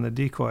 on the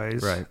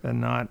decoys, Right. and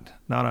not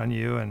on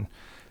you. And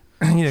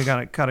you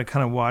gotta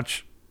kind of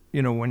watch.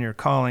 When you're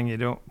calling, you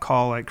don't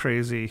call like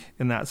crazy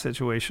in that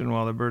situation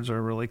while the birds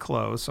are really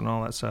close and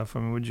all that stuff. I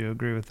mean, would you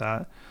agree with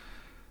that?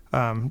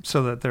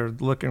 So that they're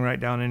looking right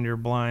down into your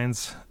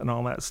blinds and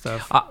all that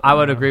stuff. I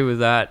would agree with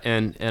that,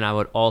 and I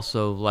would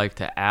also like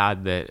to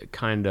add that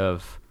kind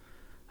of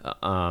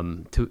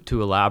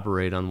to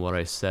elaborate on what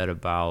I said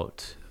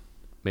about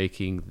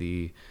making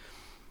the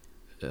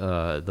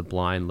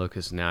blind look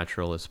as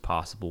natural as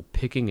possible.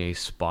 Picking a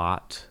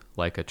spot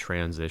like a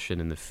transition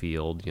in the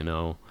field,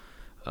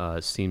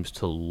 seems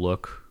to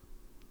look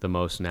the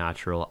most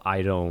natural.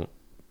 I don't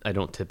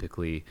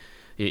typically,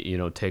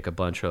 take a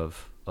bunch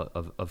of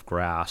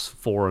grass,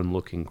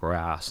 foreign-looking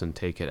grass, and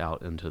take it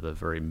out into the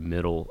very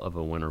middle of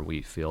a winter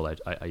wheat field.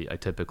 I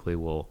typically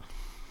will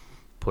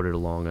put it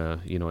along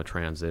a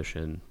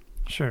transition,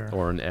 Sure,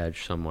 or an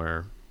edge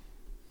somewhere.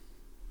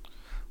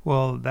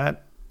 Well,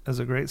 that is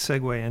a great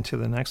segue into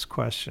the next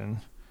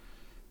question,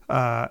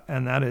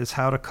 and that is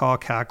how to call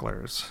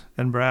cacklers.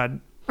 And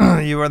Brad,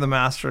 you are the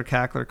master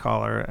cackler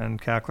caller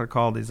and cackler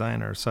call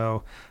designer,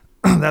 so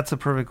that's a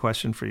perfect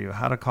question for you: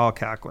 how to call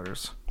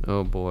cacklers.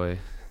 Oh boy.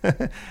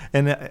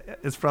 And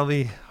it's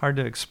probably hard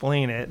to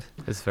explain it.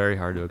 It's very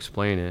hard to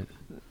explain it.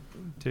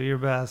 Do your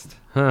best.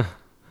 Huh.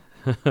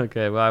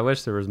 Okay, well, I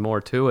wish there was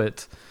more to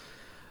it.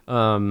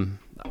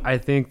 I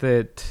think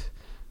that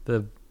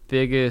the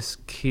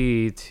biggest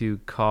key to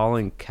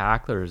calling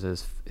cacklers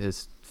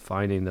is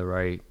finding the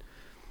right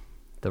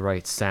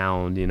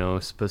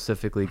sound,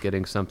 specifically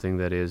getting something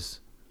that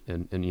is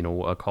and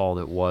a call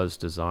that was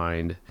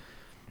designed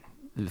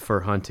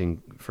for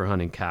hunting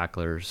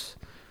cacklers.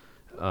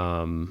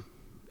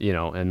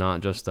 And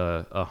not just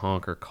a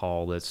honker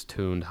call that's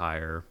tuned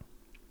higher,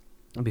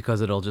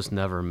 because it'll just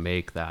never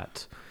make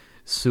that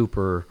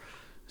super,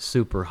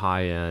 super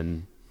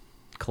high-end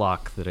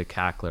cluck that a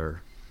cackler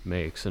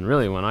makes. And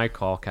really, when I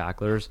call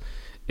cacklers,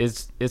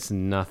 it's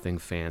nothing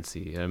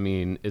fancy. I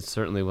mean, it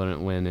certainly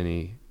wouldn't win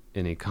any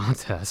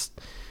contest.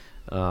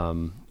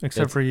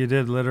 Except for you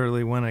did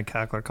literally win a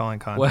cackler calling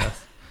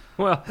contest.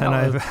 Well,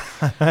 I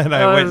witnessed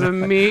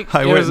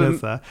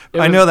that.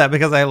 I know that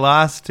because I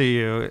lost to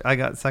you. I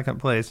got second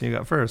place and you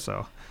got first.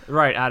 So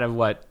right, out of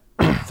what,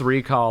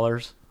 3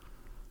 callers?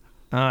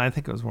 I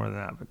think it was more than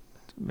that, but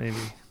maybe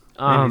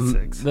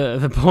 6.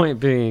 The point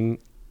being,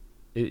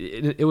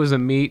 it was a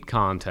meat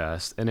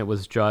contest, and it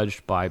was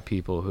judged by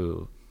people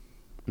who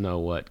know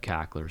what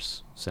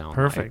cacklers sound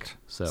Perfect. like.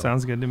 So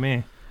sounds good to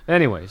me.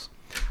 Anyways,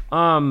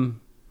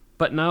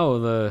 but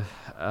no,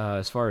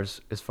 as far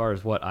as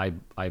what I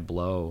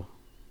blow,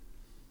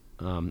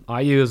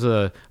 I use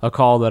a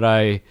call that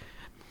I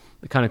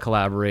kind of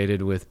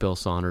collaborated with Bill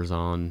Saunders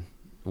on.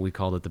 We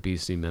called it the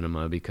BC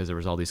Minima because there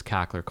was all these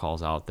cackler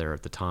calls out there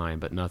at the time,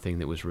 but nothing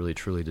that was really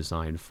truly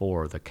designed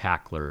for the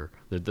cackler,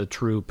 the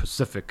true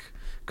Pacific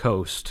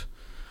Coast,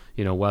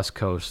 West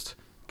Coast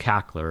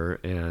cackler,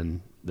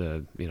 and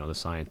the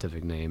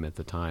scientific name at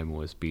the time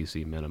was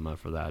BC Minima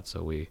for that.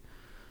 So we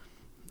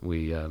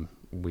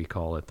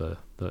call it the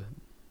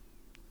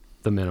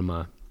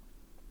Minima.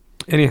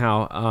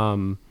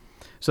 Anyhow,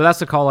 so that's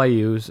the call I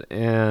use,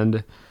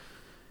 and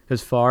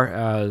as far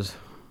as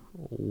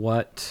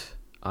what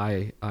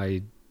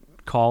I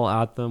call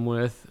at them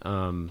with,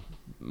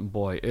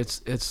 boy,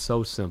 it's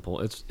so simple.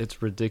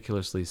 It's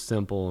ridiculously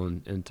simple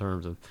in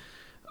terms of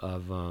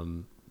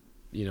the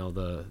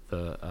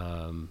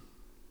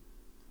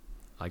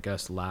I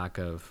guess lack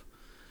of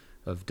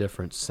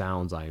different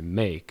sounds I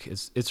make.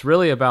 It's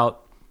really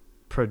about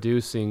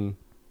producing,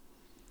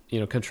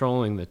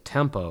 controlling the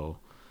tempo,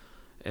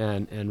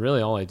 and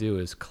really all I do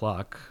is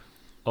cluck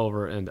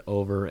over and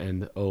over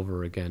and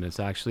over again. It's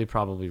actually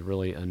probably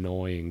really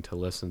annoying to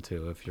listen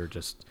to if you're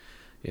just,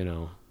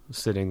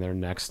 sitting there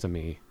next to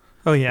me.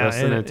 Oh yeah,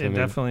 it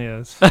definitely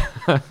is.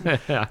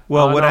 Yeah.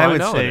 Well, what I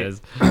would say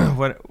is,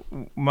 what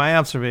my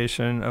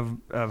observation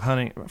of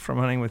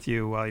hunting with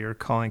you while you're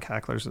calling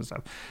cacklers and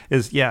stuff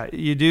is, yeah,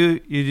 you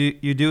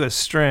do a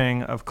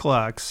string of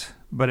clucks,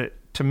 but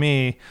to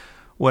me,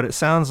 what it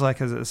sounds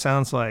like is a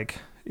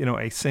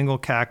single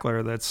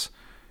cackler that's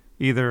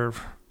either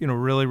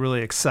really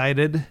really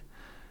excited,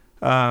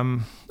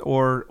 or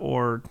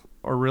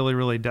really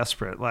really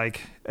desperate.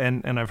 Like,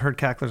 and I've heard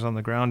cacklers on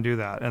the ground do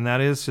that, and that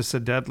is just a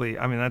deadly.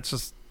 I mean,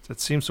 it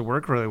seems to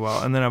work really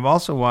well. And then I've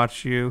also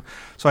watched you.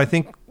 So I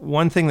think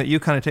one thing that you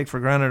kind of take for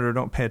granted or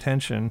don't pay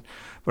attention,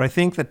 but I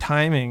think the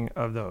timing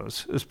of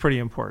those is pretty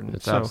important.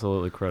 It's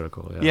absolutely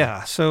critical. Yeah.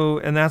 Yeah. So,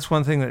 and that's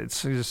one thing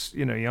that's just,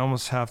 you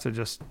almost have to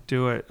just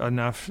do it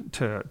enough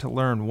to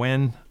learn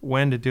when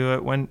to do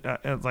it, when,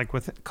 like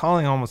with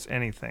calling almost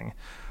anything,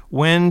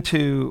 when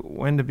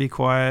to be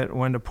quiet,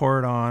 when to pour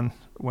it on,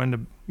 when to,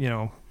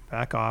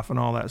 back off and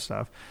all that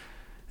stuff.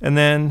 And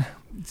then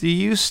do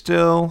you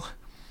still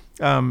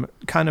kind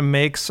of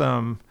make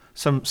some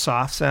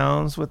soft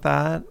sounds with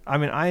that? I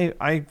mean,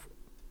 I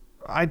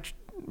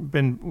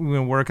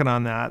been working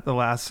on that the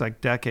last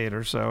like decade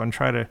or so, and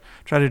try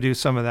to do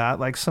some of that,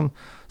 like some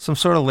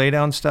sort of lay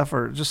down stuff,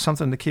 or just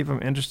something to keep them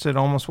interested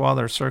almost while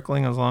they're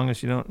circling, as long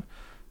as you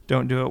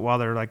don't do it while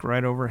they're like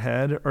right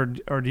overhead, or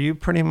do you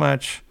pretty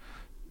much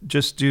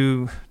just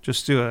do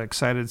an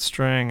excited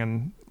string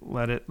and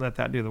let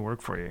that do the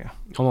work for you?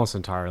 Almost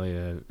entirely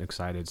an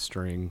excited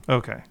string.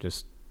 Okay.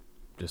 Just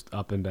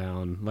up and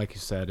down. Like you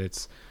said,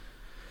 it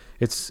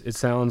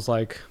sounds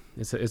like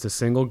it's a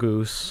single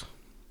goose,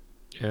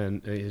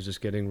 and he's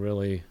just getting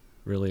really,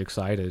 really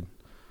excited.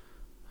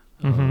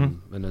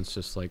 Mm-hmm. And it's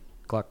just like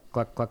cluck,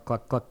 cluck, cluck,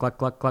 cluck, cluck, cluck,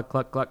 cluck, cluck,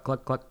 cluck, cluck,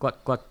 cluck, cluck,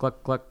 cluck, cluck,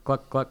 cluck, cluck,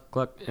 cluck, cluck,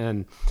 cluck.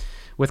 And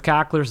with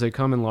cacklers, they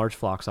come in large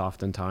flocks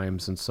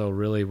oftentimes, and so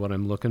really what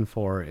I'm looking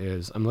for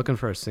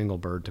a single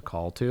bird to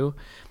call to,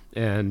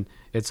 and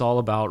it's all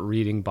about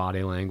reading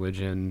body language,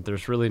 and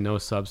there's really no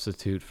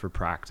substitute for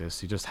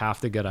practice. You just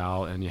have to get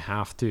out and you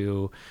have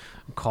to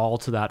call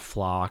to that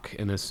flock,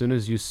 and as soon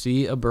as you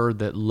see a bird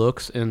that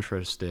looks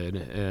interested,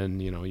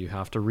 and you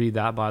have to read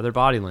that by their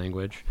body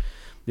language.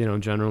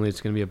 Generally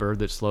it's going to be a bird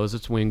that slows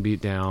its wing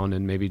beat down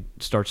and maybe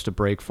starts to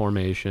break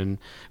formation.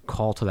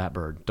 Call to that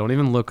bird. Don't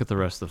even look at the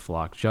rest of the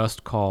flock.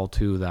 Just call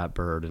to that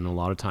bird. And a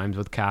lot of times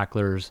with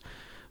cacklers,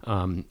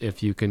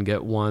 if you can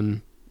get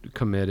one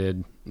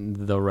committed,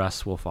 the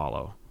rest will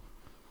follow.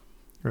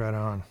 Right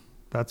on.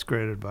 That's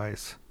great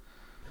advice.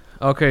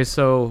 Okay,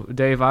 so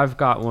Dave, I've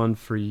got one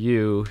for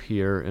you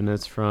here, and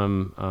it's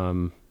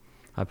from,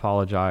 I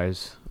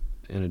apologize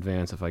in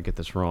advance if I get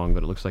this wrong,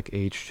 but it looks like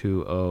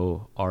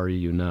H2O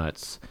REU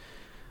nuts.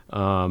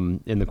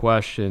 And the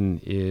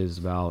question is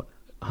about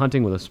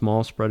hunting with a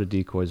small spread of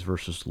decoys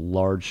versus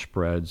large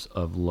spreads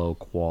of low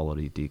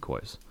quality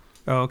decoys.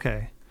 Oh,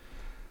 okay.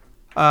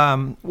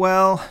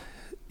 Well,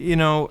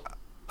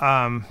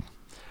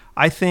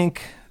 I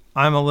think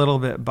I'm a little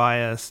bit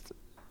biased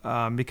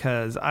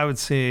because I would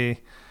say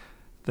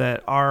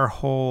that our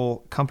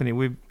whole company,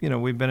 we've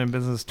been in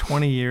business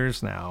 20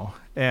 years now,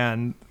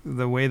 and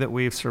the way that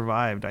we've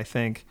survived, I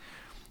think,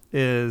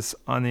 is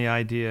on the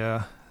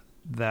idea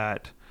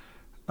that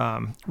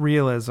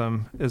realism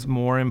is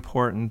more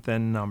important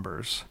than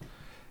numbers.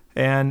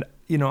 And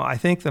I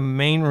think the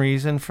main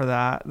reason for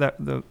that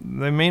the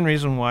main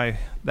reason why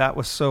that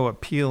was so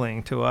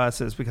appealing to us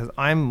is because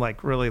I'm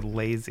like really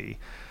lazy.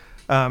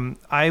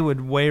 I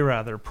would way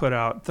rather put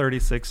out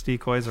 36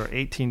 decoys or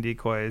 18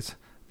 decoys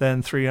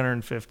than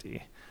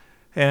 350.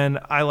 And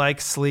I like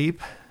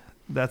sleep.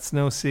 That's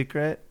no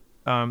secret.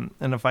 And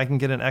if I can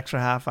get an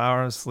extra half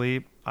hour of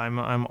sleep,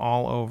 I'm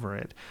all over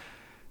it.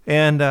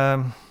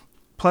 And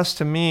plus,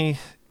 to me,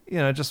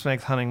 it just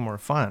makes hunting more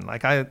fun.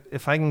 Like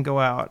if I can go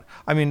out,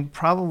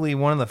 probably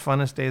one of the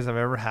funnest days I've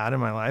ever had in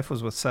my life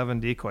was with 7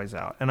 decoys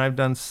out. And I've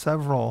done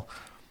several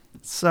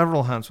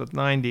hunts with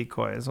 9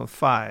 decoys, with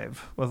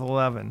 5, with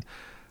 11.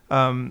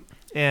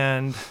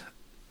 And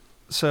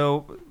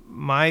so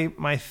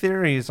my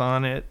theories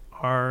on it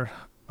are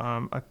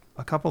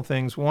a couple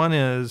things. One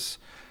is,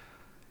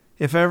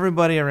 if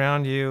everybody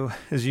around you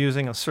is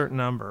using a certain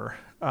number,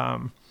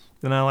 then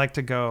I like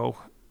to go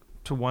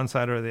to one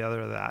side or the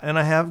other of that. And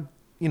I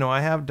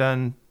have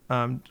done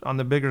on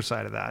the bigger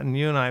side of that. And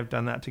you and I have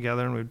done that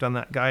together, and we've done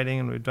that guiding,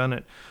 and we've done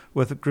it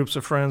with groups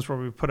of friends where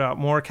we put out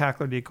more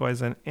cackler decoys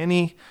than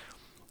any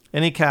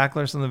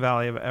cacklers in the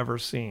valley have ever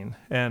seen.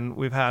 And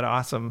we've had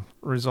awesome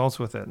results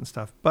with it and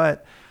stuff.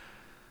 But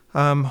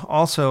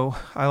also,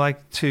 I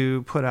like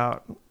to put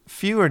out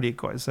fewer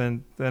decoys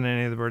than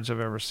any of the birds I've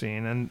ever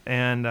seen,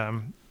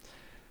 and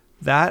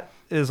that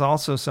is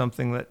also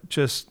something that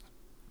just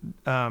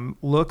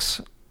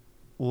looks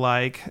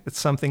like it's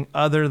something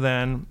other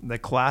than the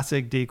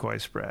classic decoy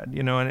spread,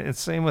 and it's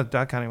same with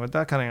duck hunting. With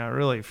duck hunting, I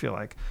really feel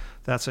like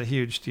that's a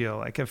huge deal.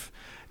 Like if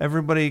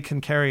everybody can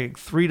carry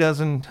 3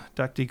 dozen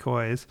duck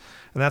decoys,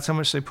 and that's how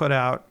much they put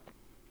out,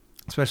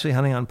 especially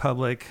hunting on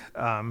public.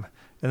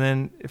 And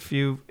then if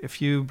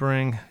you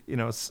bring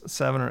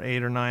 7 or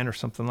 8 or 9 or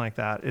something like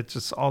that, it's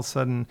just all of a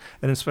sudden,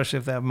 and especially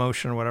if they have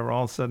motion or whatever,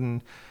 all of a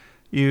sudden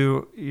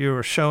you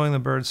are showing the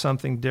birds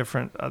something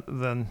different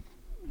than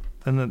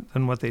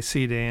what they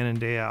see day in and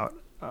day out.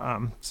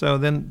 So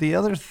then the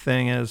other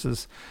thing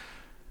is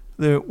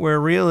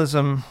where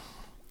realism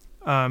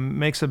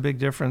makes a big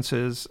difference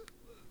is,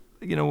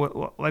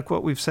 like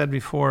what we've said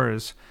before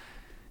is,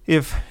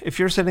 if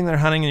you're sitting there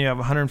hunting and you have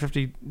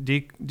 150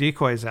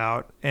 decoys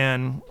out,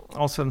 and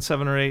all of a sudden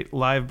 7 or 8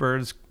 live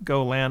birds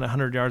go land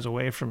 100 yards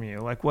away from you,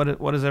 like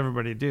what does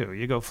everybody do?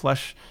 You go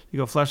flush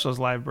those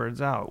live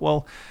birds out.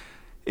 Well,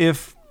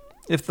 if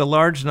the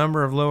large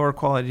number of lower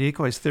quality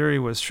decoys theory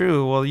was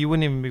true, well, you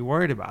wouldn't even be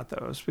worried about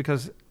those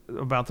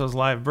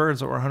live birds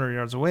that were 100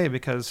 yards away,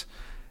 because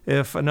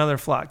if another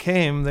flock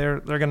came, they're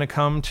going to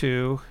come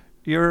to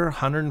your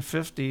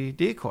 150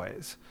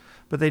 decoys.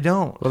 But they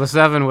don't. Well, the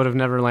 7 would have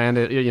never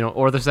landed,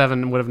 or the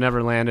 7 would have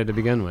never landed to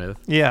begin with.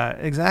 Yeah,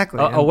 exactly.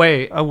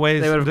 Away,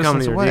 they would have come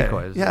to your away.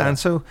 decoys. Yeah, and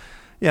so,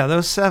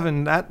 those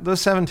 7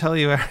 tell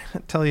you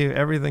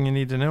everything you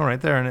need to know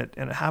right there, and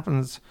it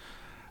happens.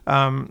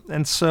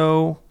 And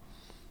so,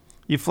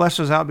 you flesh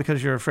those out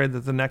because you're afraid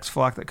that the next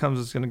flock that comes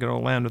is going to go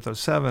land with those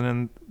 7,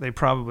 and they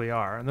probably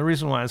are. And the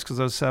reason why is because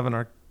those 7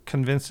 are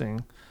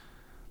convincing.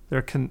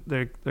 They're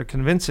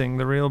convincing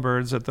the real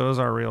birds that those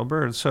are real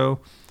birds.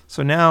 So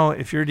now,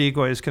 if your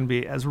decoys can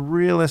be as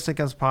realistic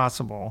as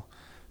possible,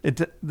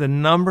 the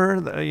number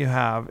that you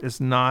have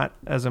is not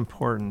as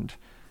important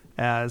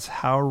as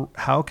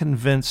how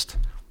convinced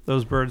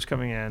those birds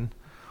coming in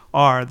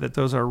are that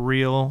those are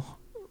real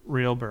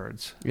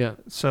birds. Yeah.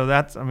 So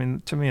that's, I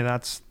mean, to me,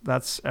 that's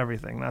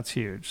everything. That's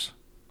huge.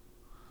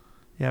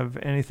 You have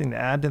anything to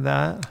add to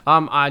that?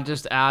 I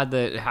just add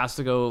that it has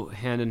to go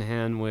hand in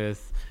hand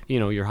with,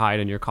 your height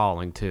and your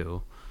calling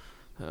too.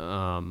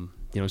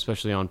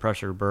 Especially on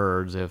pressure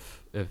birds,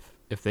 if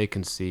they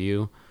can see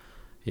you,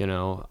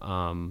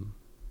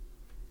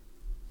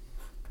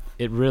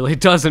 it really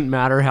doesn't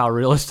matter how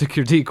realistic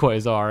your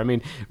decoys are. I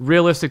mean,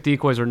 realistic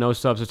decoys are no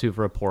substitute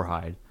for a poor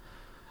hide,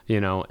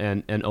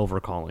 and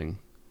overcalling.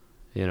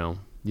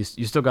 You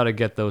still got to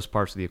get those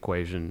parts of the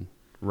equation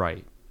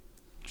right.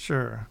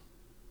 Sure.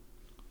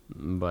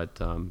 But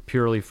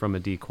purely from a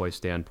decoy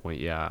standpoint,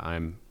 yeah,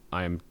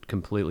 I'm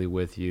completely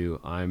with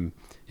you. I'm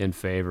in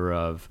favor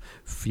of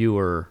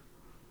fewer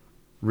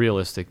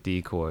realistic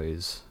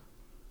decoys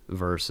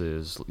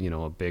versus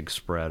a big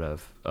spread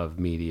of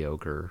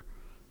mediocre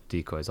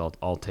decoys.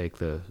 I'll take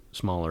the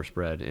smaller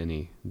spread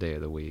any day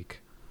of the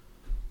week.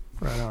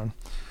 Right on.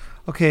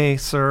 Okay,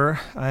 sir,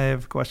 I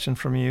have a question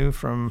from you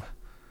from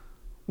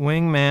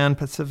Wingman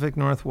Pacific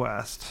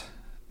Northwest,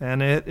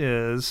 and it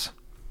is,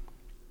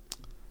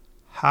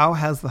 how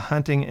has the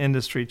hunting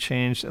industry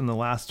changed in the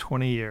last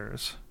 20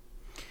 years?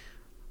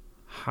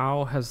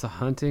 How has the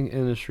hunting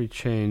industry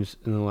changed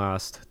in the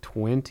last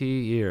 20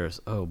 years?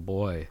 Oh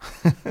boy.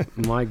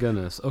 My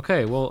goodness.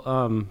 Okay,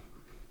 well,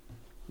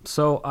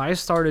 so I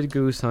started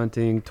goose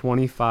hunting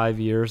 25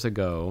 years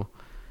ago,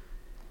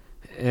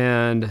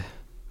 and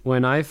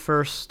when I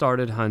first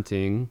started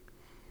hunting,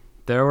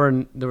 there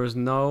was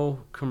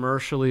no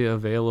commercially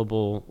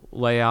available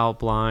layout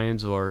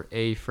blinds or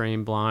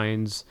A-frame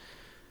blinds.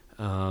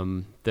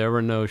 There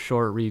were no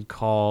short reed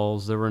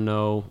calls. There were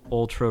no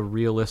ultra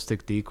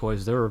realistic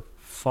decoys. There were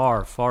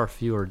far, far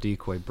fewer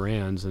decoy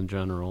brands in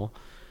general.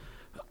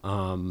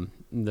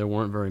 There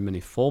weren't very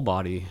many full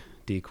body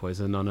decoys,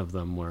 and none of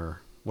them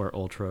were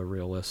ultra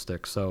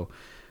realistic. So,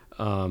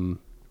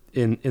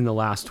 in the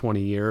last 20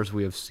 years,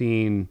 we have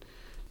seen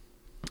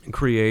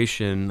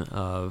creation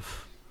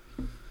of,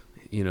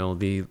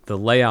 the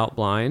layout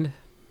blind,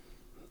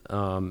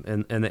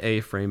 and the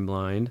A-frame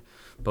blind,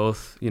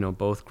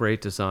 both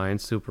great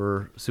designs,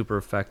 super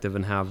effective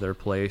and have their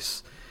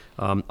place.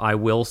 I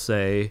will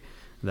say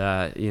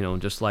that,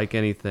 just like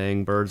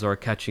anything, birds are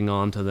catching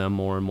on to them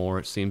more and more.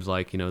 It seems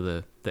like,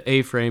 the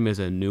A-frame is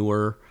a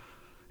newer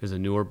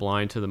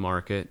blind to the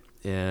market,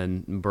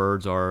 and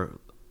birds are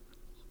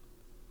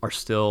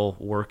still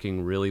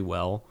working really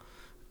well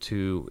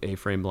to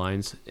A-frame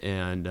blinds.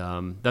 And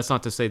that's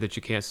not to say that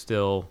you can't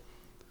still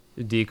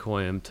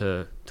decoy them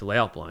to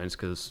layout blinds,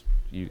 because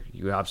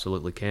you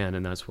absolutely can,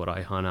 and that's what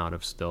I hunt out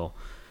of still.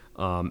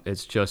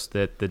 It's just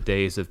that the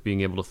days of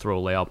being able to throw a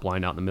layout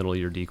blind out in the middle of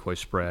your decoy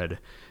spread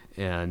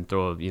and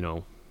throw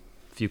a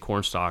few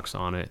corn stalks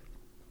on it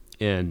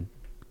and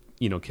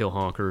kill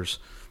honkers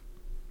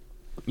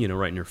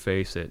right in your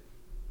face at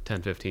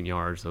 10-15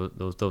 yards,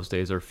 those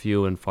days are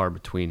few and far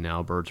between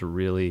now. Birds are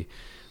really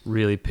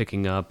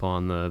picking up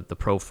on the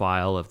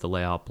profile of the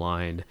layout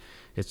blind.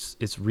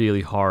 It's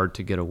really hard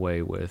to get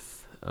away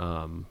with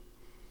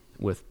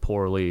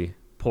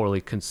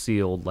poorly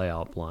concealed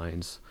layout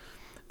blinds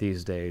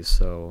these days.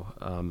 So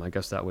I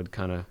guess that would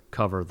kind of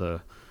cover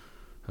the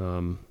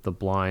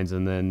blinds,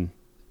 and then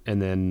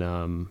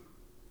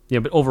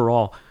but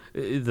overall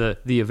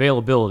the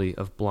availability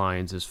of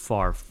blinds is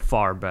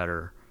far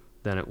better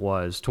than it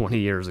was 20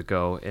 years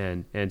ago,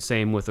 and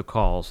same with the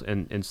calls,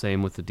 and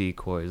same with the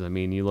decoys. I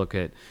mean, you look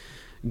at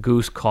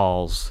goose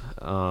calls,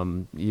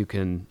 you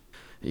can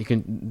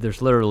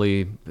there's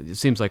literally, it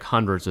seems like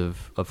hundreds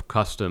of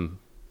custom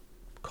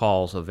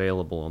calls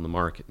available on the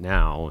market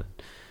now.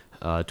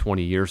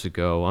 20 years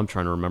ago, I'm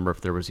trying to remember if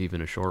there was even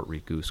a short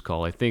reed goose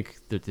call. I think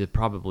that they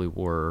probably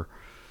were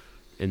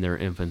in their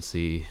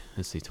infancy.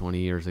 Let's see, 20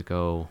 years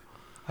ago.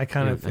 I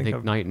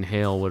think Night and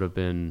Hail would have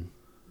been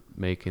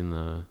making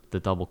the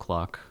double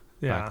cluck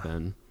back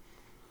then.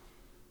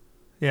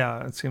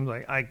 Yeah, it seems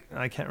like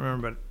I can't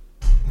remember, but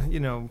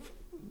it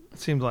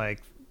seemed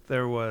like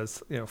there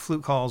was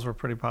flute calls were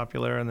pretty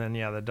popular, and then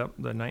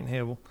the Night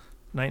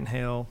and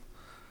Hail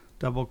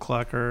double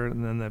clucker,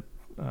 and then the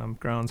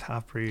Grounds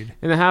half breed.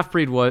 And the half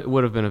breed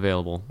would have been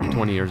available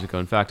 20 years ago.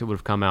 In fact, it would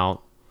have come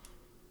out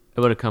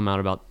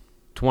about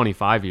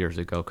 25 years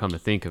ago. Come to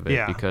think of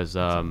it, because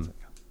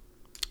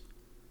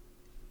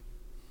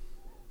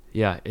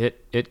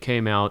it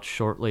came out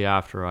shortly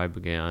after I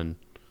began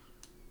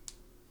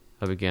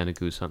a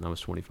goose hunt. That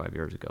was 25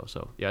 years ago.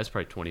 So yeah, it's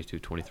probably 22,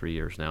 23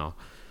 years now.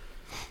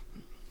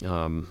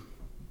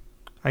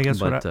 I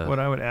guess what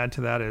I would add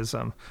to that is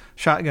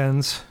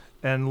shotguns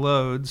and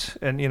loads,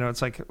 and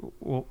it's like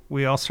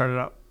we all started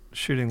out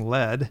shooting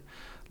lead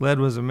lead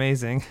was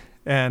amazing.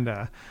 And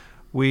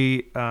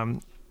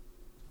and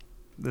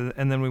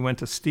then we went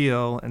to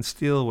steel, and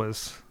steel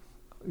was,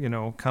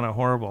 kind of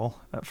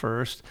horrible at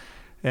first.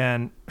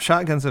 And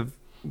shotguns have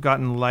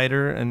gotten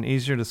lighter and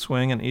easier to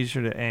swing and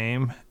easier to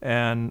aim,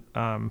 and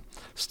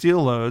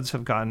steel loads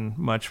have gotten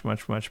much,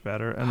 much, much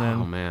better. And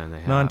then they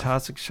have.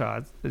 non-toxic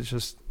shots is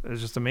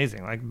just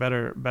amazing, like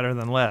better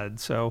than lead.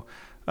 So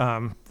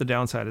the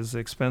downside is the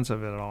expense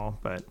of it all,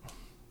 but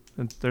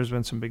there's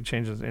been some big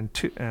changes in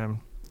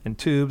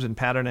tubes and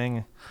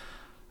patterning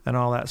and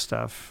all that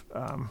stuff.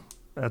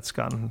 That's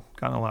gotten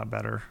a lot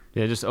better.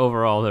 Yeah, just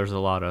overall, there's a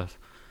lot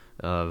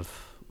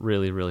of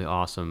really, really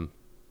awesome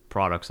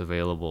products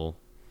available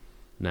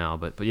now.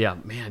 But yeah,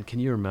 man, can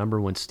you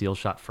remember when Steel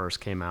Shot first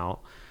came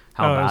out?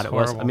 How bad it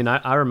was? I mean,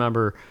 I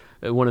remember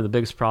one of the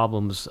biggest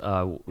problems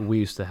we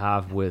used to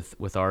have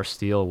with our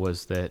steel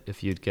was that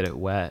if you'd get it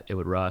wet, it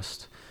would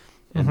rust,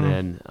 and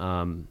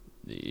then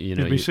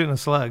you'd be shooting a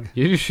slug.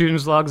 You'd be shooting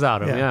slugs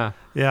out of them.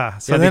 Yeah.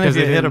 So then if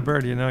you hit a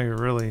bird, you're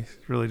really,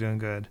 really doing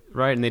good.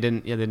 Right, and they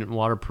didn't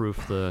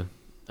waterproof the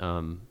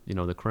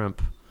the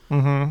crimp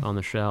on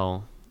the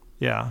shell.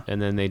 Yeah.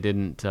 And then they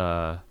didn't.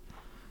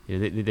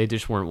 They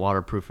just weren't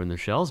waterproofing the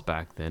shells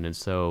back then, and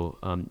so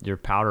your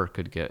powder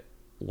could get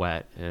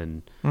wet,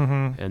 and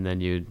then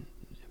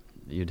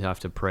you'd have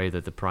to pray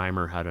that the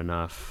primer had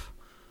enough,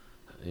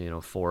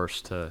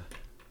 force to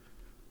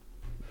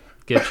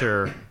get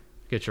your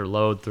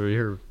load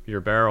through your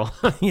barrel.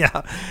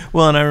 Yeah.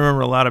 Well, and I remember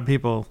a lot of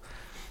people,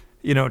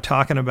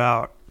 talking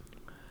about,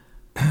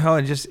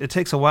 it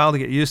takes a while to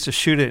get used to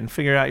shoot it and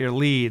figure out your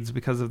leads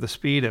because of the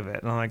speed of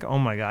it. And I'm like, oh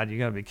my God, you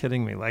gotta be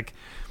kidding me. Like,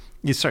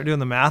 you start doing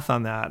the math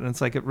on that, and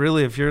it's like,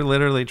 if you're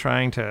literally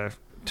trying to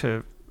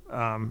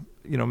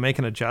make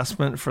an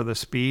adjustment for the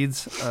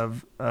speeds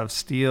of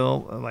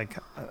steel, like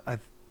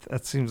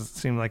that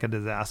seems like a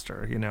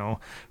disaster.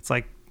 It's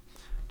like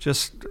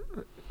just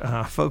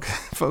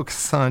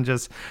focus on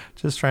just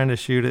trying to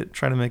shoot it,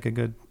 try to make a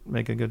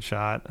good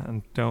shot,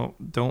 and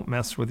don't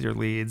mess with your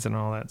leads and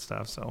all that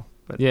stuff. So,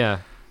 but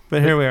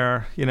here we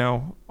are,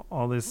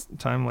 all this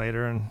time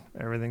later, and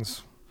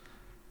everything's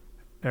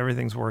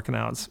working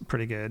out. It's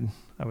pretty good,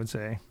 I would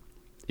say.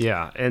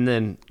 Yeah, and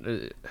then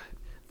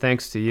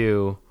thanks to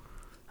you,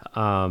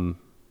 the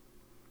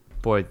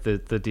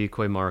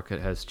decoy market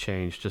has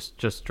changed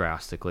just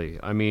drastically.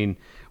 I mean,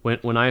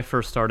 when I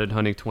first started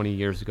hunting 20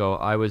 years ago,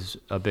 I was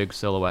a big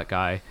silhouette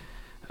guy.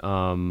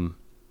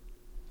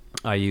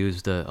 I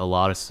used a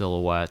lot of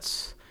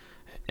silhouettes,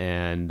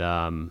 and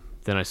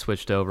then I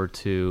switched over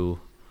to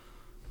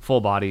full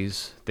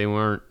bodies. They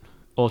weren't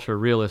ultra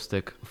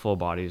realistic full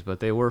bodies, but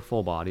they were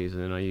full bodies,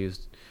 and I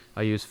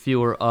used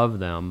fewer of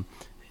them.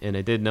 And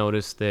I did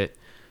notice that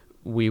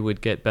we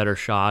would get better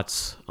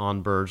shots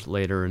on birds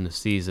later in the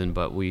season,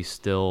 but we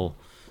still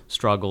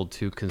struggled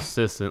to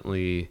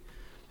consistently,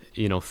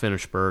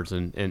 finish birds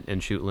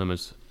and shoot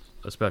limits,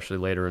 especially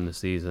later in the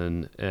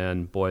season.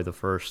 And boy, the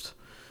first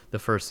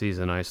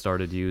season I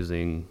started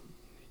using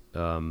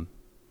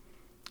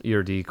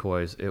ear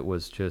decoys, it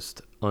was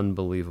just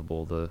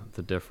unbelievable,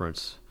 the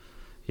difference,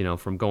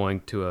 from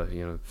going to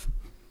a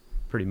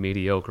pretty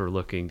mediocre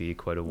looking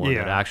decoy to one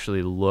that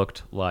actually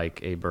looked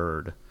like a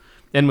bird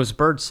and was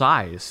bird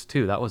size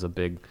too. That was a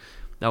big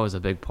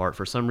part.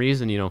 For some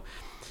reason,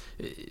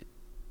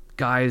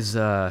 guys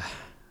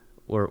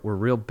were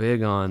real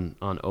big on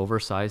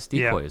oversized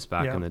decoys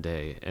back in the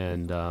day,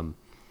 and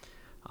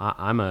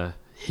I'm a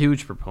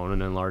huge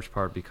proponent, in large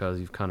part because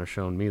you've kind of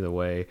shown me the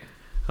way,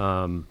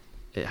 how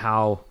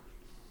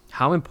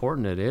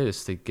important it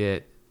is to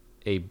get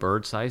a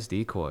bird-sized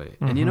decoy.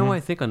 And I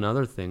think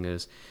another thing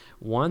is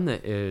one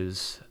that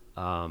is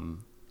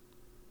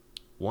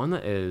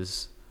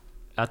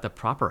at the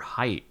proper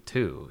height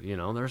too.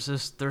 There's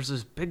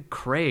this big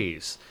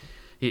craze.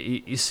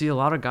 You see a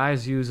lot of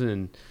guys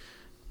using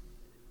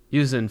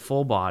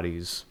full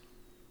bodies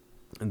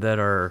that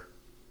are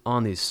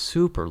on these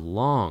super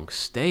long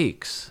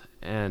stakes,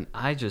 and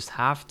I just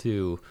have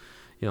to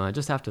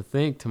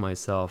think to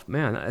myself,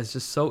 man, it's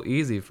just so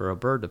easy for a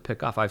bird to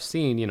pick off. I've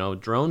seen,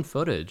 drone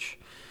footage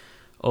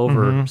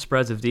over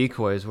spreads of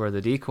decoys where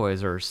the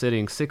decoys are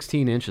sitting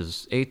 16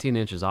 inches, 18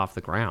 inches off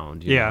the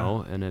ground, you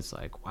know, and it's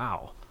like,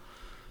 wow.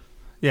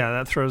 Yeah,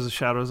 that throws the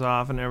shadows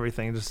off and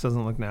everything. It just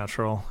doesn't look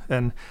natural.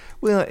 And,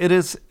 well,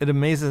 it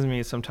amazes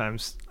me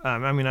sometimes.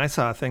 I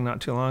saw a thing not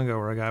too long ago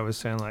where a guy was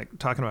saying,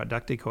 talking about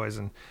duck decoys,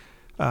 and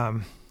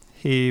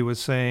he was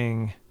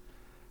saying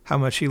how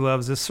much he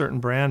loves this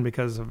certain brand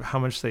because of how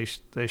much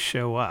they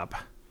show up,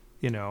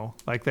 and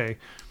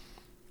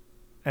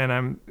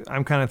I'm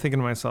kind of thinking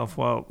to myself,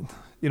 well,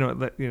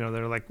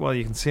 they're like, well,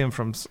 you can see them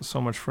from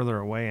so much further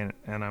away,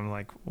 and I'm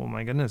like, well,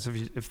 my goodness,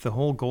 if the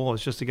whole goal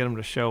is just to get them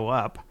to show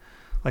up,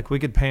 like we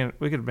could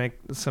make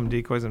some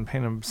decoys and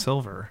paint them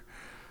silver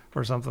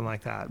or something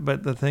like that.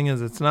 But the thing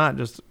is, it's not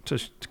just to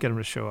get them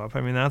to show up.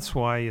 that's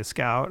why you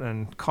scout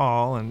and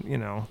call and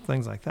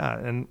things like that.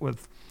 And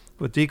with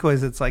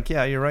decoys, it's like,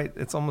 yeah, you're right.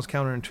 It's almost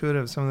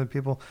counterintuitive. Some of the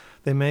people,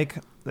 they make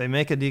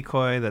a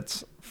decoy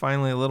that's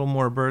finally a little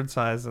more bird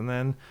size, and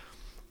then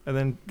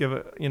give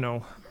it,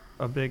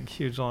 a big,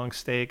 huge, long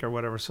steak or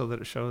whatever so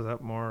that it shows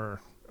up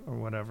more or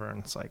whatever. And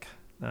it's like,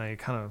 now you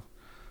kind of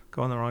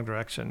go in the wrong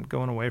direction,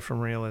 going away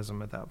from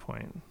realism at that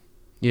point.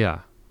 Yeah.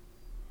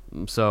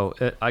 So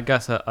I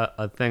guess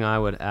a thing I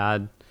would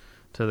add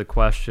to the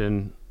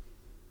question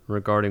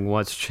regarding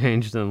what's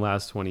changed in the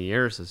last 20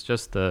 years is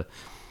just the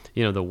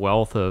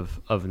wealth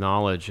of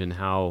knowledge and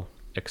how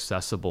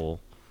accessible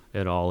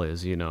it all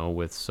is,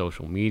 with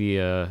social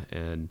media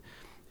and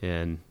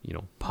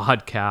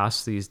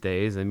podcasts these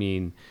days. I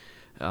mean,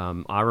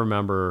 I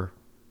remember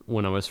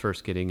when I was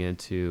first getting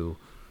into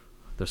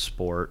the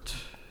sport,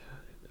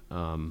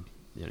 and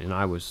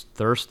I was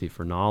thirsty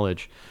for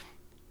knowledge.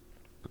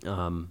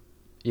 I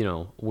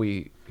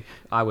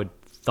would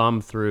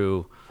thumb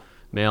through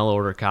mail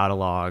order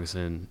catalogs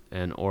and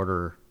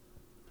order,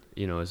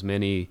 as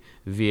many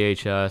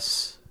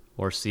VHS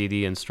or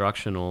CD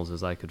instructionals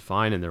as I could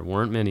find, and there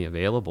weren't many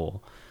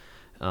available.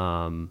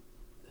 And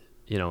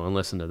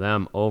listen to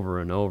them over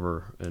and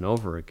over and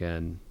over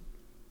again.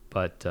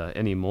 But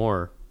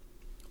anymore,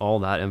 all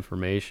that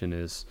information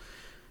is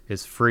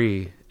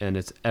free, and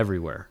it's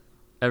everywhere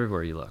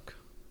you look.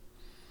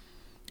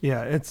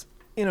 Yeah, it's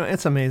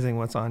amazing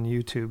what's on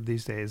YouTube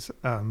these days,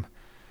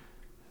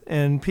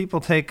 and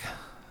people take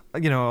a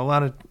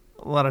lot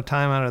of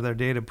time out of their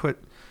day to put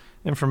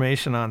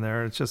information on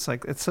there. It's just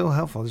like, it's so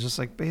helpful. It's just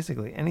like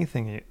basically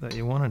anything that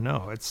you want to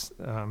know. It's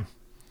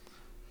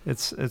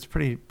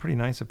pretty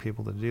nice of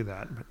people to do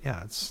that. But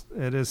yeah,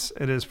 it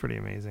is pretty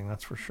amazing.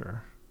 That's for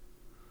sure.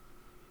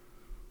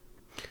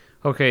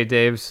 Okay,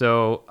 Dave.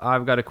 So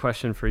I've got a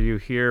question for you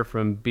here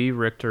from B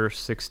Richter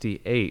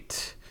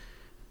 68,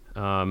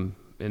 and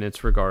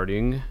it's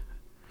regarding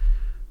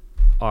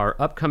our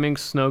upcoming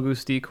snow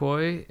goose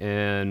decoy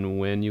and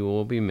when you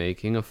will be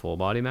making a full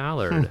body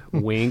mallard.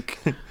 Wink.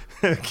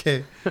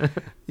 Okay.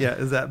 Yeah.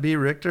 Is that B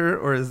Richter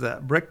or is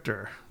that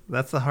Brichter?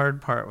 That's the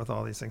hard part with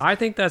all these things. I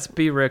think that's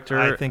B Richter.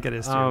 I think it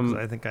is too, 'cause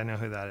I think I know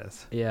who that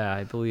is. Yeah,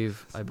 I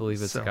believe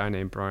it's a guy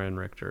named Brian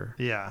Richter.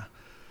 Yeah.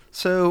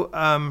 So,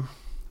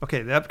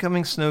 okay, the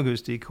upcoming snow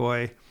goose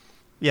decoy.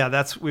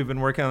 Yeah, we've been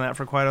working on that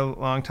for quite a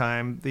long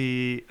time.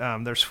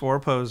 There's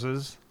 4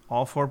 poses.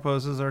 All 4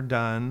 poses are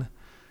done.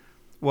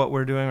 What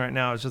we're doing right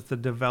now is just the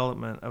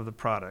development of the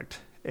product,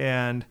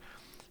 and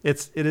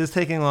it is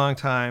taking a long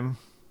time,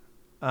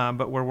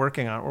 but we're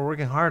working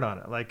hard on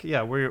it. Like,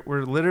 yeah,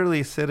 we're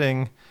literally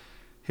sitting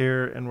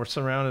here and we're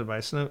surrounded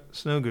by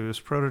snow goose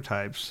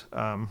prototypes.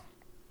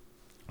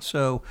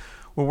 So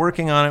we're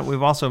working on it.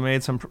 We've also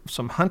made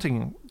some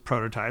hunting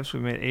prototypes.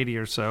 We've made 80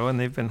 or so, and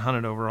they've been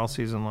hunted over all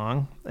season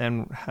long,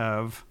 and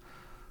have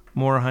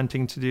more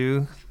hunting to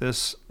do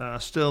this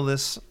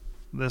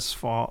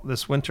fall,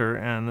 this winter,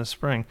 and this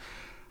spring.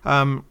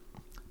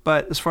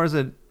 But as far as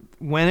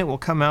when it will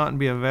come out and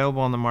be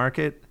available on the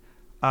market,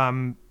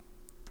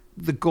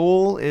 the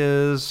goal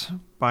is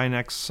by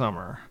next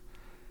summer,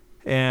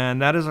 and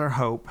that is our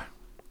hope.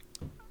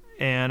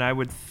 And I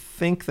would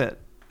think that,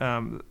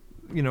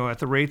 at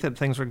the rate that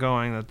things are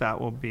going,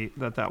 that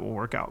will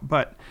work out.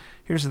 But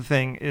here's the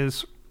thing: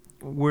 is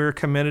we're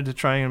committed to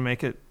trying to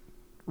make it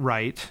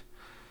right,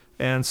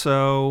 and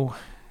so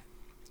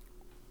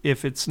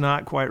if it's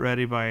not quite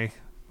ready by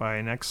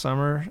next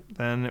summer,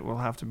 then it will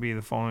have to be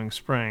the following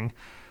spring,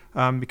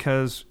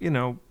 because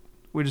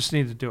we just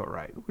need to do it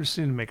right. We just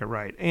need to make it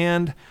right.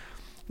 And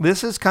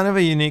this is kind of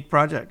a unique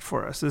project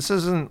for us. This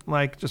isn't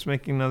like just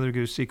making another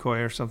goose decoy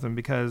or something,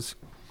 because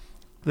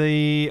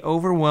the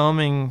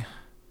overwhelming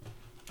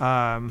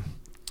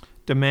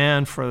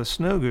demand for the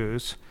snow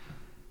goose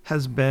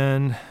has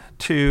been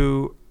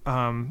to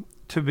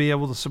be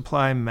able to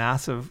supply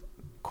massive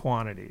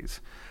quantities.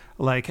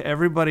 Like,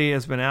 everybody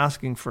has been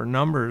asking for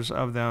numbers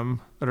of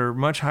them that are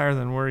much higher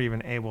than we're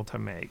even able to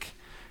make.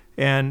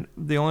 And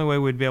the only way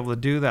we'd be able to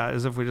do that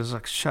is if we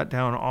just shut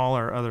down all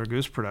our other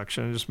goose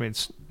production and just made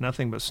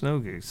nothing but snow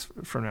goose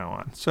from now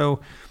on.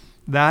 So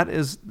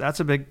that's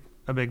a big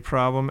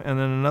problem. And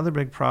then another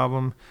big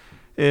problem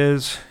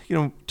is,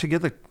 to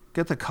get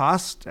the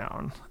costs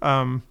down.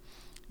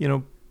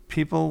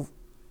 People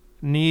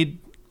need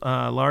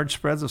large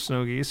spreads of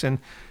snow geese, and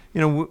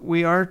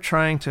we're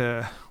trying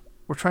to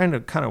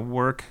kind of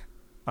work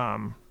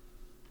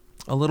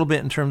a little bit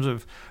in terms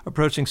of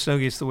approaching snow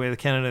geese the way the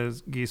Canada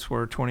geese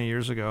were 20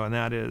 years ago. And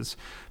that is,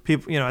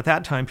 people, at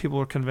that time, people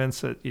were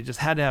convinced that you just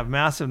had to have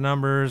massive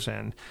numbers,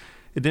 and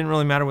it didn't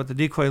really matter what the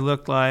decoy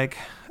looked like,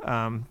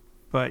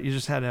 but you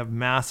just had to have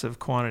massive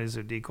quantities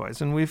of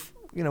decoys. And we've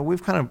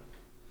kind of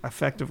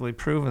effectively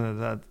proven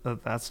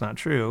that that's not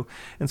true.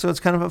 And so it's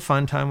kind of a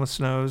fun time with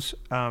snows.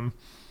 Kind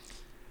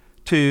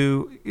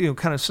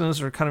of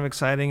snows are kind of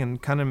exciting,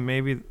 and kind of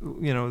maybe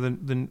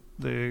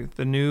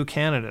the new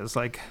Canadas.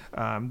 Like,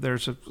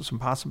 there's some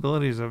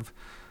possibilities of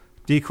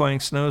decoying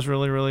snows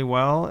really, really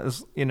well,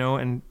 as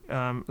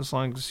as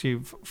long as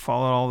you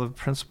follow all the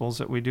principles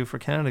that we do for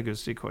Canada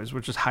goose decoys,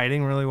 which is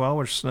hiding really well,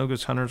 which snow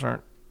goose hunters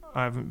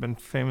haven't been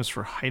famous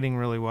for hiding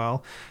really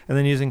well, and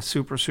then using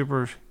super,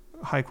 super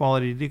high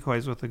quality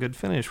decoys with a good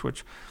finish,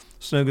 which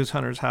snow goose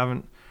hunters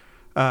haven't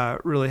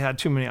really had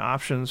too many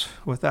options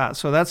with that.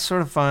 So that's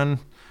sort of fun.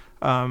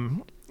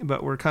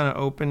 But we're kind of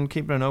open,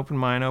 keeping an open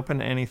mind, open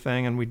to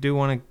anything, and we do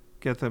want to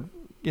get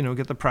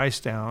the price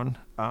down,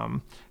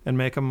 and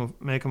make them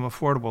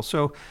affordable.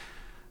 So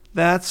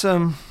that's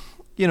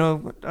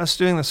us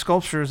doing the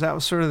sculptures. That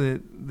was sort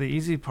of the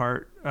easy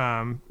part,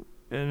 and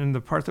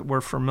the part that we're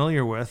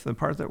familiar with. The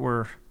part that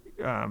we're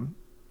having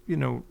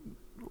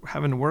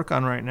to work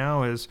on right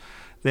now is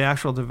the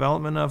actual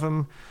development of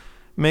them,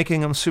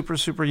 making them super,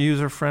 super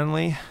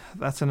user-friendly.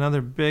 That's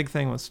another big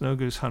thing with snow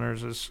goose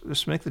hunters, is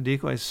just make the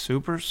decoys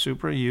super,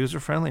 super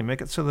user-friendly.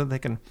 Make it so that they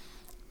can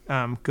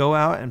go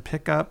out and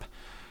pick up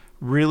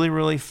really,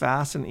 really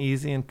fast and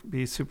easy and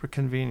be super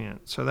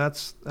convenient. So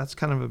that's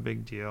kind of a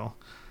big deal.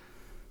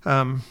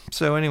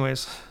 So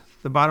anyways,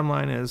 the bottom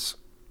line is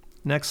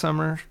next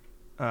summer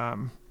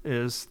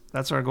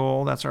that's our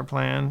goal, that's our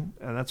plan,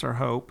 and that's our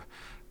hope.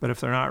 But if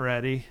they're not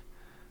ready,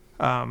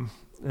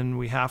 and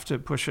we have to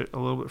push it a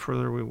little bit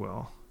further, we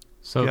will.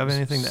 So do you have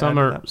anything to add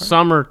to that?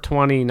 Summer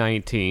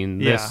 2019.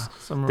 This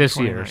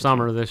year.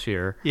 Summer this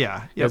year.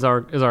 Yeah. Yep. Is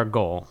our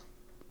goal.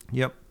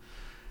 Yep.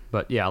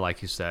 But yeah,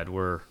 like you said,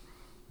 we're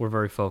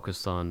very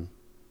focused on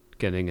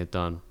getting it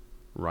done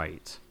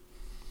right.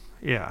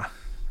 Yeah.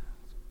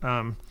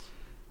 And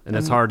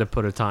it's hard to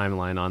put a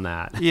timeline on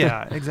that.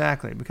 Yeah,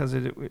 exactly, because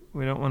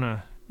we don't want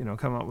to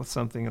come up with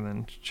something and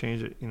then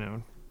change it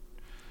a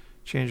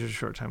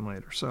short time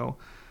later. So,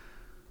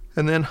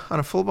 and then on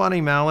a full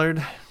body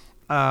mallard,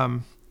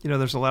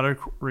 there's a lot of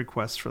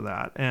requests for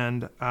that,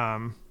 and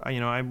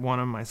I want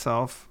them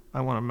myself.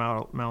 I want a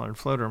mallard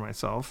floater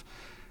myself,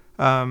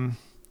 and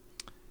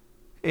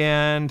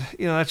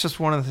that's just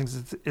one of the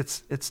things.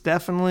 It's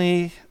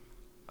definitely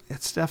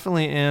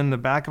in the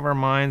back of our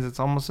minds. It's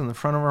almost in the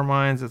front of our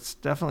minds. It's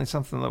definitely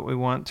something that we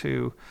want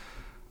to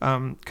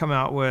come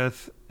out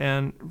with,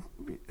 and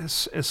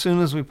as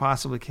soon as we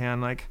possibly can.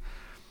 Like,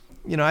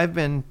 I've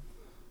been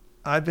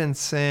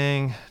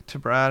saying to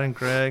Brad and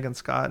Greg and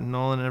Scott and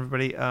Nolan and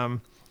everybody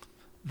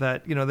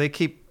that they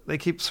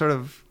keep sort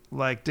of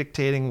like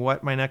dictating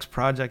what my next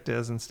project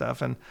is and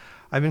stuff, and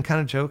I've been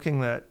kind of joking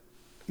that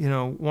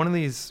one of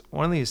these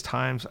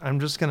times I'm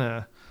just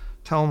gonna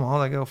tell them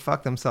all to go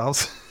fuck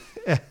themselves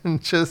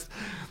and just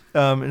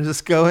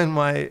go in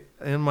my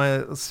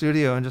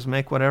studio and just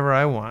make whatever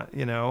I want,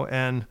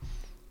 and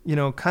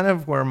kind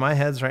of where my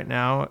head's right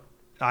now.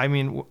 I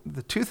mean,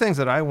 the two things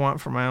that I want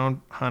for my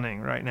own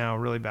hunting right now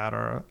really bad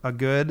are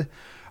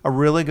a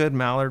really good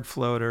mallard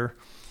floater,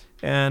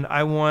 and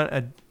I want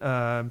a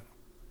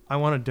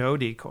doe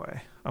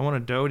decoy. I want a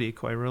doe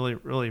decoy really,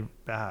 really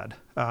bad.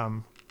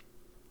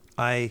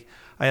 I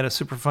had a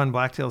super fun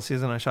blacktail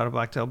season. I shot a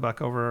blacktail buck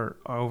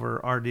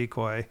over our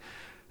decoy,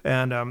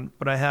 and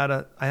but I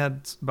had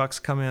bucks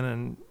come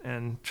in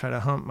and try to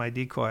hump my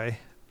decoy.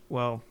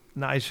 Well,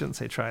 no, I shouldn't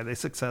say try. They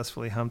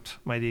successfully humped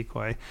my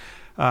decoy.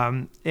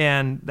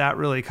 And that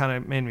really kind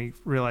of made me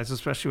realize,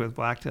 especially with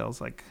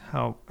blacktails, like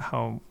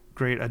how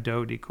great a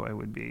doe decoy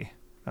would be,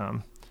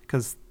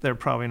 because they're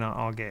probably not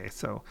all gay.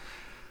 So,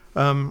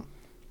 but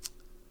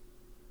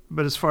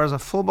as far as a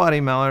full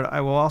body mallard,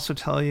 I will also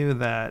tell you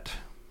that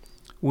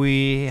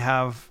we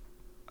have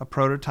a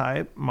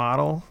prototype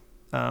model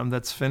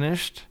that's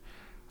finished,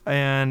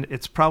 and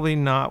it's probably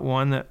not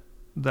one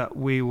that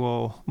we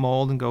will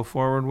mold and go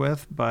forward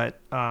with,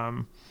 but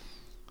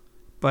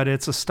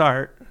it's a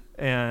start.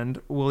 And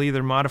we'll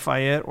either modify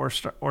it or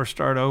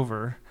start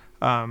over.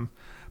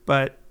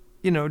 But,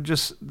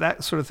 just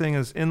that sort of thing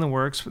is in the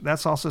works.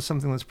 That's also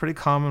something that's pretty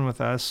common with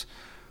us.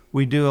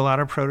 We do a lot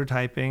of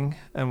prototyping,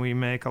 and we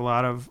make a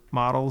lot of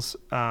models,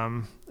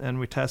 and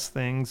we test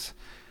things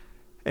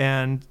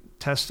and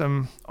test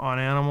them on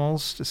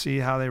animals to see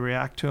how they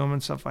react to them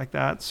and stuff like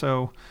that.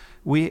 So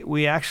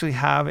we actually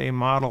have a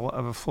model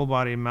of a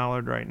full-body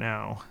mallard right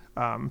now.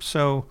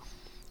 So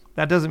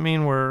that doesn't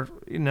mean we're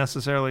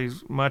necessarily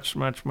much,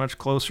 much, much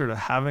closer to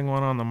having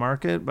one on the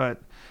market,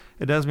 but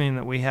it does mean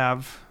that we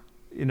have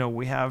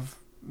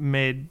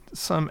made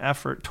some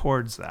effort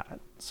towards that.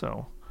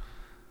 So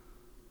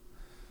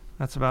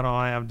that's about all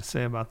I have to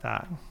say about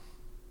that.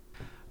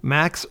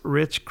 Max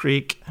Rich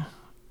Creek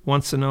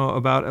wants to know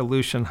about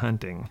Aleutian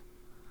hunting.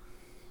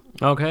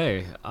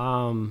 Okay.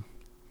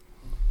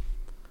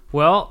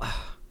 Well,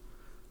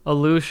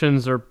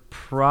 Aleutians are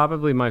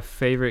probably my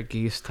favorite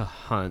geese to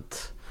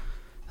hunt.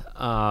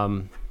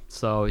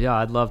 So yeah,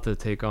 I'd love to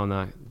take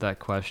on that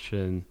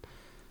question.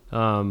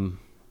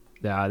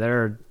 Yeah,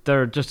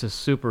 they're just a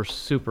super,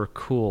 super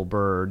cool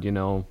bird.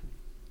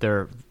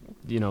 Their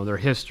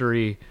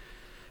history,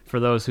 for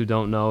those who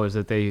don't know, is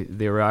that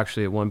they were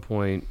actually at one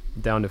point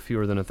down to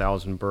fewer than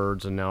 1,000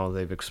 birds, and now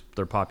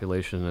their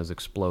population has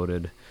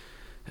exploded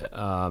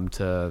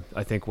to,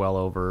 I think, well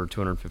over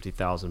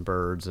 250,000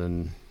 birds,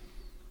 and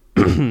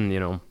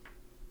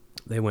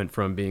they went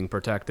from being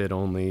protected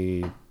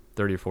only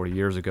 30 or 40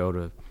 years ago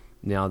to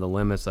now the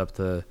limit's up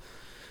to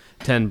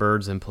 10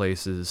 birds in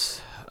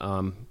places.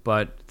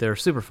 But they're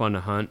super fun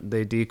to hunt.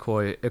 They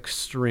decoy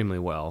extremely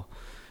well.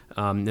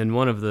 And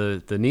one of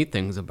the neat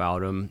things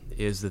about them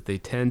is that they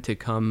tend to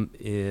come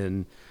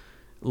in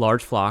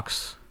large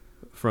flocks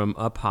from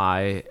up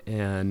high,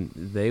 and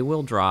they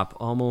will drop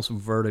almost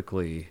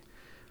vertically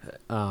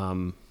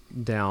down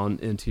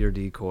into your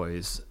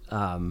decoys.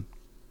 A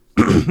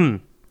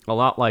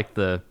lot like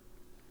the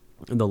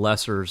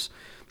lessers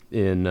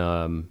in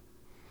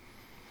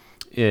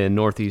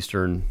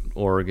northeastern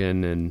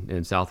Oregon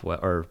and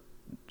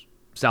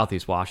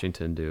southeast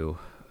Washington do.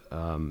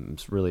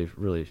 It's really,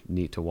 really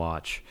neat to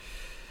watch.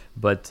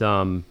 But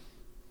I'd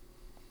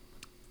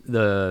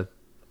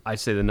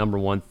say the number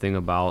one thing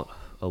about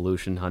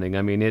Aleutian hunting,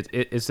 I mean,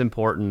 it's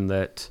important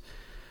that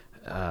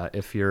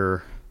if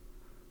you're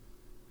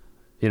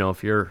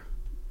going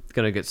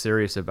to get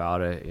serious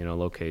about it,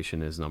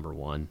 location is number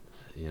one.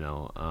 You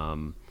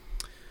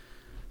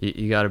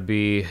got to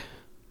be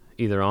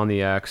either on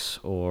the X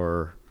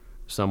or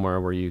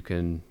somewhere where you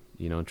can,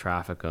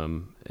 traffic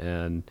them.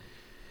 And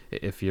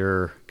if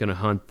you're going to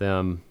hunt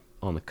them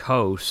on the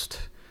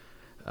coast,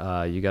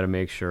 you got to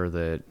make sure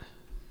that,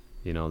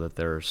 that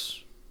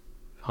there's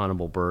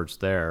huntable birds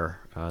there.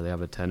 They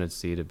have a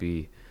tendency to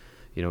be,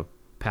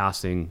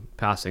 passing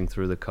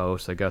through the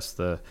coast. I guess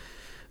the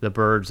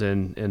birds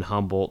in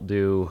Humboldt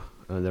do.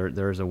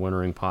 There's a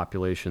wintering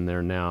population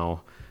there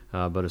now.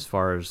 But as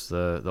far as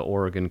the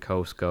Oregon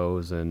coast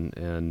goes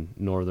and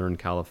northern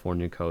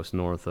California coast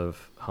north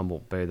of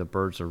Humboldt Bay, the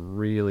birds are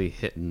really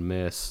hit and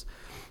miss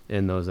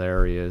in those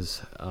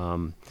areas.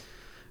 Of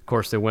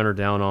course, they winter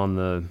down on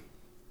the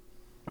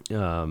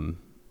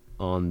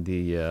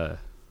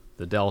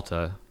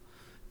Delta,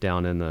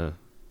 down in the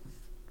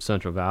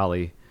Central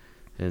Valley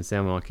and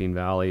San Joaquin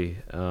Valley,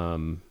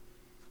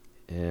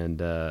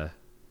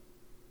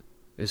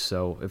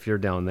 so if you're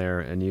down there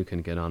and you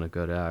can get on a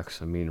good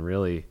X, I mean,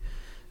 really.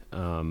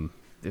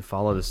 They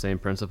follow the same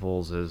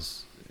principles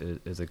as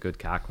a good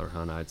cackler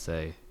hunt, I'd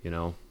say.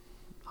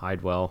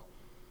 Hide well.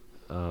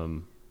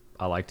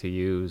 I like to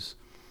use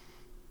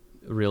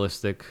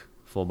realistic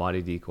full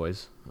body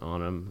decoys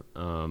on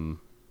them.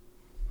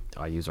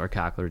 I use our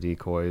cackler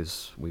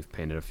decoys. We've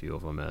painted a few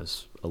of them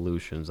as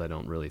Aleutians. I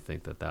don't really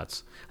think I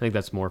think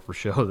that's more for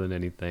show than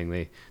anything.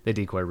 They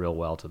decoy real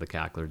well to the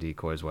cackler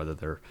decoys, whether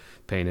they're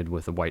painted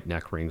with the white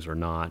neck rings or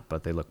not,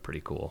 but they look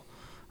pretty cool.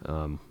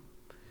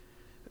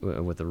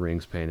 With the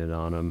rings painted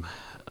on them.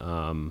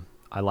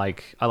 I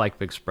like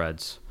big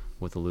spreads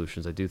with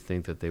Aleutians. I do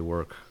think that they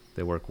work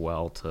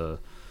well to,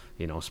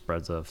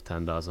 spreads of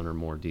 10 dozen or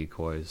more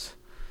decoys.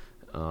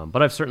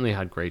 But I've certainly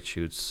had great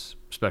shoots,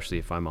 especially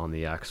if I'm on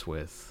the X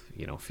with,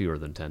 fewer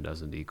than 10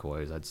 dozen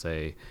decoys. I'd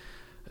say,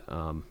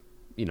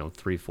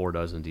 3-4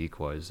 dozen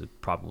decoys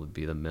would probably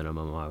be the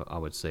minimum. I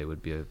would say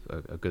would be a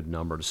good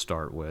number to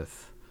start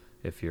with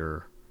if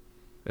you're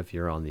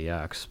on the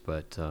X.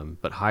 But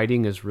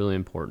hiding is really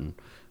important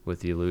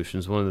with the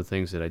Aleutians. One of the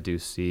things that I do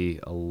see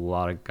a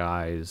lot of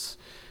guys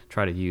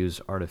try to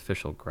use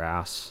artificial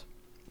grass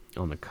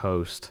on the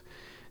coast,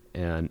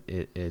 and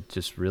it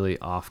just really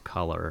off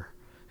color.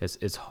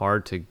 It's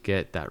hard to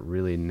get that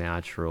really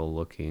natural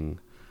looking,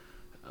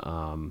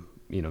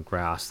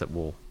 grass that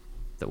will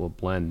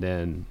blend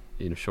in,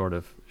 short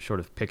of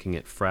picking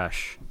it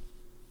fresh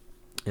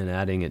and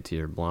adding it to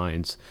your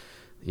blinds,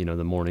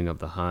 the morning of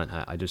the hunt.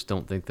 I just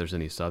don't think there's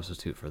any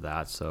substitute for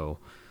that. So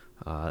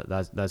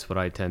that's what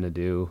I tend to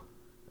do.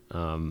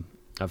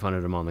 I've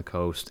hunted them on the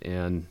coast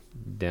and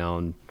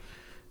down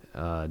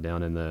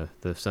in the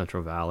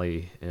Central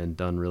Valley and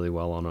done really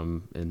well on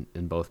them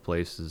in both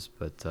places.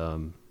 But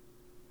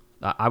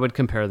I would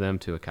compare them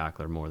to a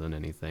cackler more than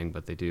anything.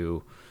 But they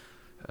do,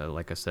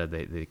 like I said,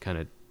 they kind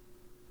of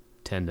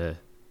tend to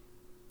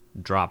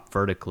drop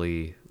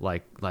vertically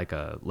like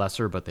a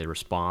lesser, but they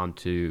respond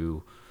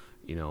to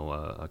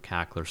a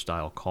cackler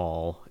style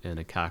call and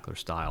a cackler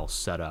style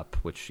setup,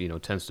 which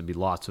tends to be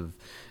lots of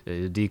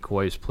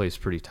decoys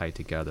placed pretty tight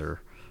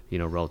together,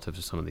 relative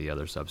to some of the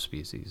other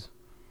subspecies.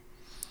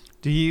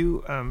 Do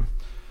you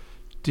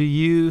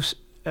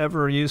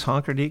ever use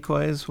honker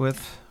decoys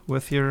with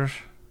your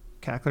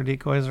cackler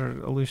decoys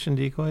or Aleutian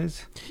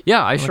decoys?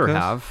 Yeah, I sure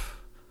have.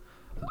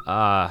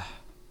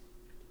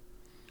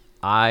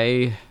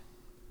 I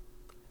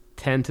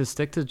tend to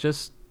stick to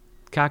just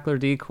cackler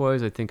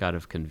decoys, I think, out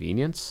of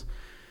convenience.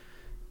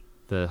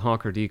 The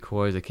honker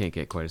decoys, I can't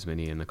get quite as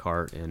many in the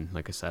cart, and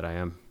like I said, I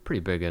am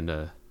pretty big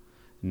into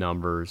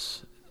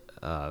numbers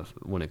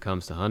when it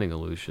comes to hunting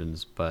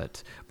Aleutians.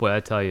 But boy,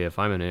 I tell you, if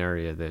I'm in an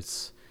area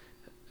that's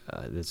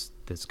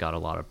got a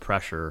lot of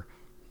pressure,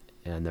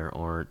 and there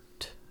aren't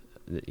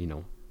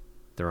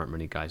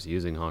many guys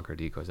using honker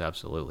decoys,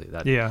 absolutely.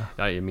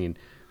 I mean,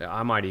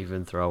 I might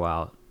even throw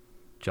out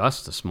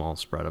just a small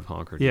spread of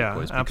honker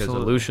decoys, because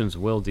absolutely. Aleutians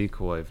will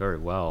decoy very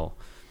well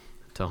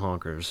to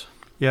honkers.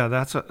 Yeah,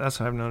 that's what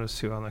I've noticed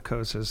too on the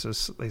coast. Is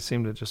just they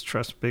seem to just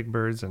trust big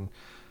birds and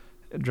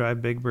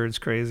drive big birds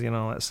crazy and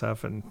all that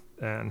stuff, and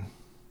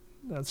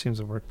that seems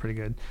to work pretty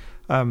good.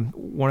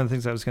 One of the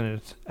things I was going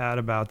to add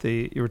about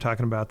you were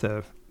talking about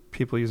the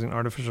people using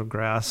artificial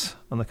grass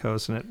on the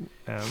coast and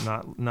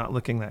it not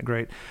looking that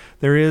great.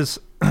 There is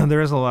a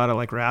lot of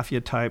like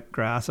raffia type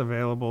grass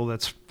available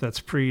that's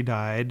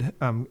pre-dyed,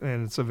 and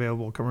it's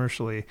available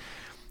commercially.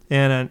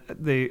 and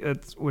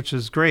which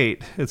is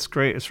great. It's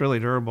great. It's really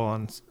durable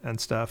and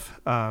stuff.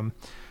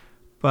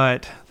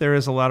 But there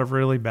is a lot of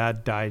really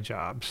bad dye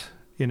jobs,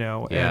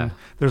 and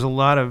there's a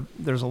lot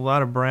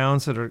of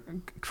browns that are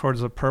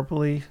towards the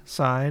purpley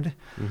side,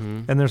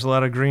 and there's a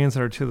lot of greens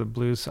that are to the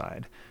blue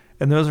side,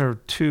 and those are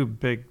two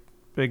big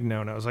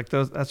no-nos. Like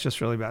that's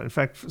just really bad. In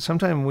fact,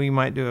 sometime we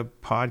might do a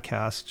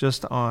podcast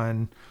just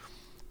on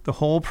the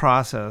whole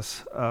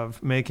process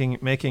of making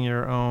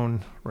your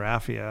own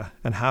raffia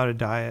and how to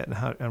dye it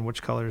and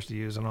which colors to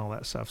use and all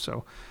that stuff.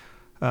 So,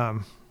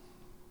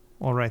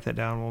 we'll write that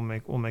down.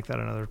 We'll make that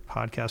another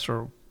podcast,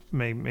 or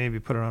maybe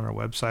put it on our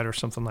website or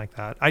something like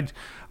that.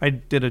 I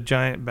did a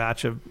giant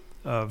batch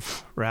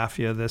of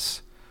raffia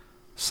this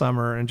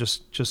summer and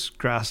just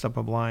grassed up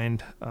a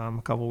blind a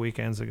couple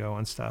weekends ago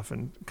and stuff,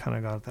 and kind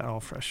of got that all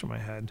fresh in my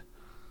head.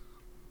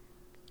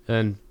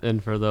 And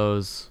for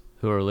those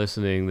who are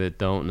listening that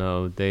don't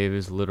know, Dave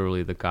is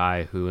literally the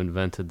guy who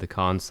invented the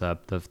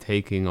concept of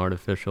taking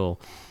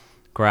artificial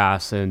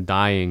grass and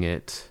dyeing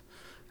it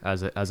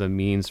as a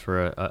means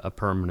for a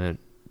permanent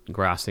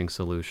grassing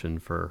solution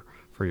for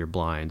your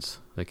blinds.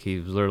 Like, he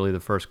was literally the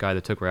first guy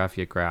that took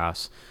raffia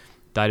grass,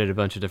 dyed it a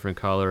bunch of different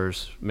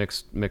colors,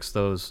 mixed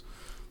those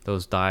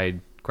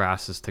dyed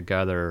grasses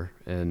together,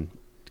 and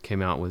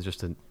came out with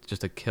just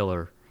a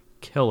killer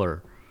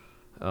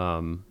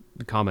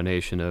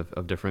combination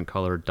of different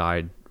colored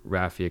dyed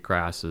raffia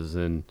grasses.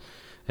 And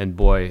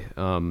boy,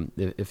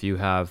 if you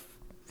have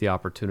the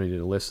opportunity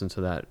to listen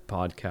to that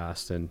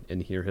podcast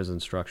and hear his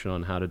instruction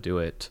on how to do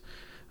it,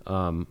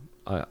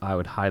 I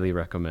would highly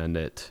recommend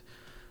it,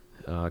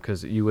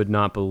 because you would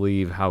not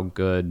believe how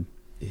good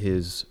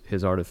his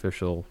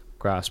artificial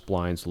grass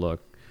blinds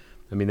look.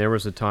 I mean, there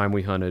was a time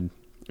we hunted.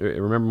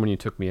 Remember when you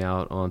took me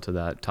out onto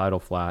that tidal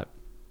flat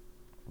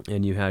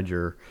and you had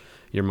your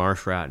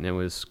marsh rat, and it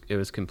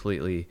was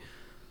completely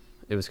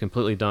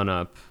done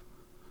up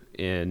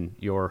in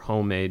your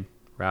homemade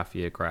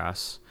raffia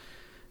grass,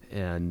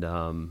 and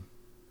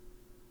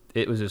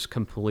it was just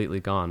completely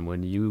gone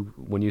when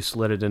you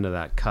slid it into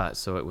that cut,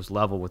 so it was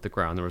level with the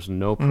ground. There was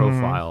no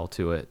profile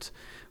to it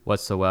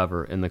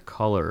whatsoever, and the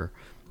color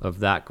of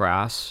that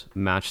grass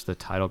matched the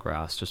tidal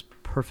grass just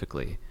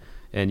perfectly.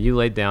 And you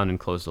laid down and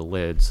closed the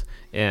lids,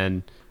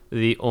 and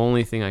the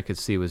only thing I could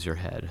see was your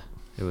head.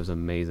 It was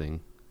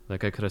amazing.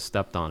 Like, I could have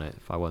stepped on it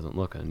if I wasn't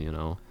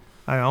looking,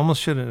 I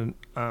almost should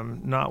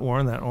have not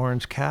worn that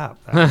orange cap.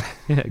 Yeah,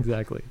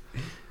 exactly.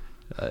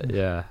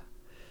 Yeah,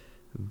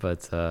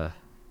 but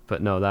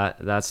no,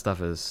 that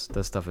stuff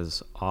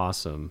is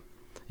awesome.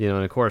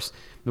 And of course,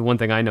 the one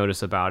thing I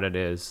notice about it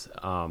is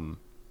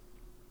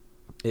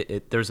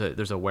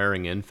there's a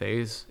wearing in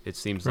phase. It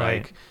seems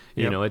like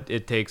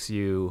it takes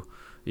you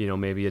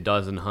maybe a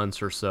dozen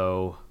hunts or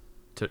so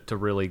to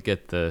really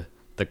get the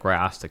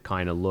grass to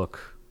kind of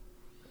look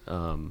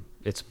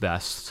its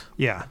best.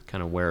 Yeah,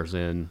 kind of wears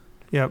in.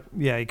 Yep.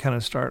 Yeah, you kind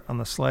of start on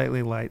the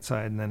slightly light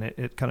side, and then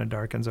it kind of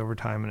darkens over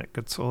time, and it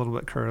gets a little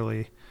bit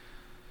curly.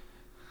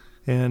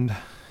 And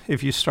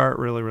if you start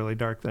really, really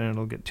dark, then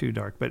it'll get too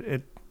dark. But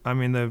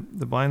the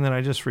blind that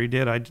I just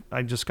redid,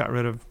 I just got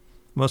rid of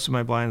most of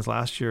my blinds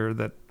last year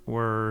that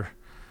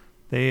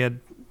they had,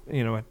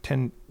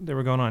 they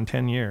were going on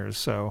 10 years.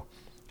 So,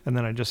 and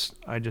then I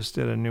just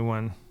did a new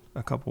one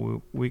a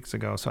couple weeks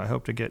ago. So I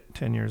hope to get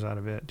 10 years out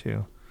of it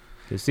too.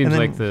 It seems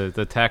like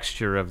the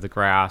texture of the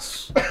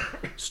grass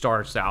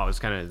starts out as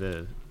kind of,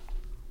 the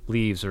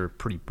leaves are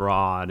pretty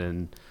broad,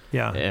 and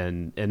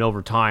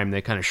over time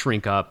they kind of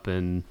shrink up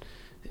and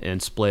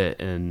split,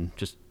 and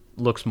just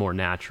looks more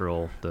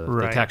natural.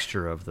 The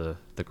texture of the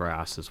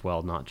grass as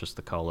well, not just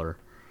the color.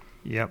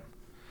 Yep.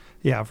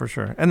 Yeah, for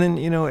sure. And then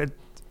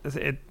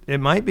it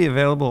might be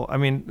available. I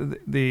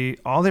mean,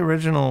 all the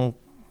original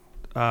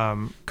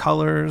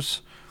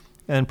colors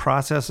and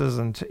processes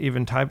and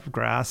even type of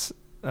grass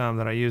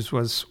that I used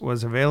was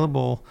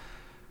available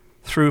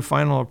through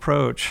Final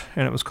Approach,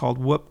 and it was called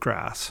whoop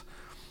grass.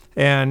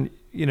 And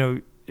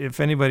if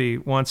anybody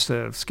wants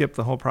to skip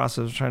the whole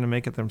process of trying to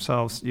make it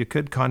themselves, you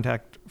could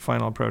contact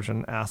Final Approach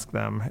and ask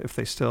them if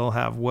they still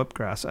have whoop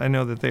grass. I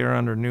know that they are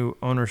under new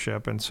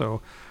ownership, and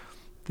so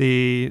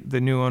the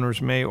new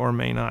owners may or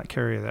may not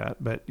carry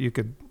that, but you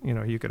could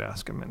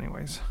ask them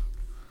anyways.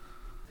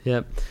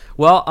 Yep.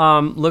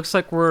 Well, looks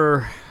like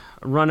we're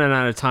running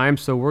out of time,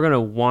 so we're going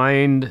to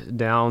wind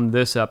down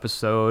this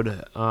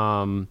episode.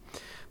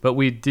 But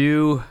we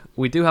do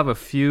have a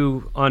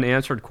few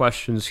unanswered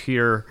questions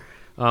here.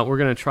 We're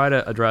going to try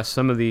to address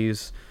some of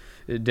these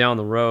down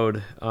the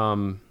road,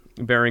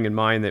 bearing in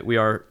mind that we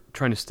are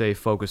trying to stay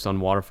focused on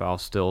waterfowl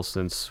still,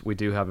 since we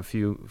do have a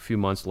few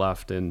months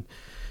left in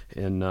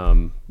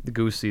the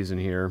goose season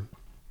here.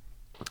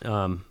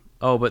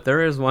 But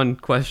there is one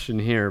question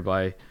here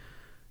by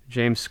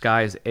James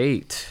Skies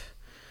 8.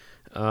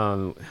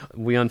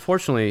 We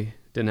unfortunately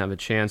didn't have a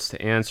chance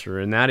to answer,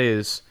 and that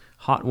is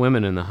hot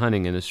women in the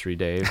hunting industry,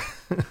 Dave.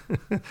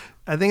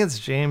 I think it's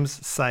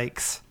James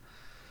Sykes.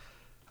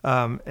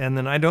 And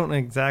then I don't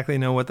exactly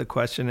know what the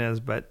question is,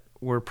 but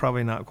we're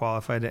probably not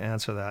qualified to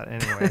answer that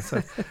anyway.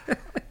 So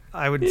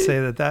I would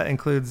say that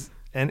includes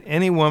and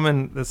any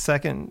woman, the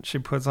second she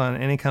puts on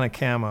any kind of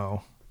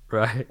camo,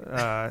 Right.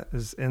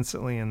 is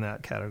instantly in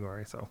that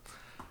category. So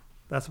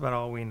that's about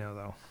all we know,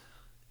 though.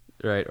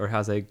 Right, or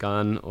has a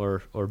gun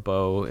or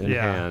bow in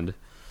hand.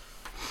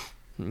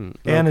 And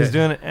Okay. is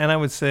doing it, and I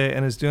would say,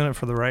 and is doing it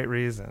for the right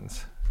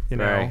reasons. You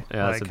know, Right.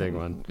 Yeah, that's a big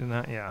one.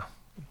 Yeah.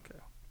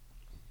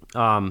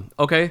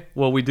 Okay.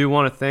 Well, we do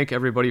want to thank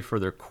everybody for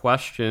their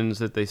questions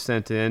that they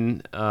sent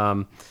in.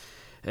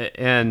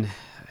 And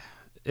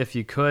if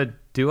you could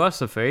do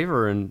us a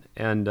favor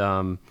and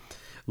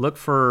look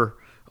for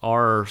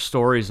our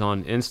stories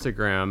on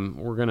Instagram.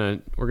 We're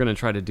gonna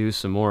try to do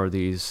some more of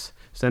these.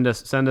 Send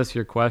us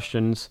your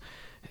questions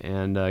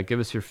and give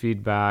us your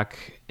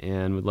feedback,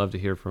 and we'd love to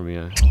hear from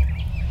you.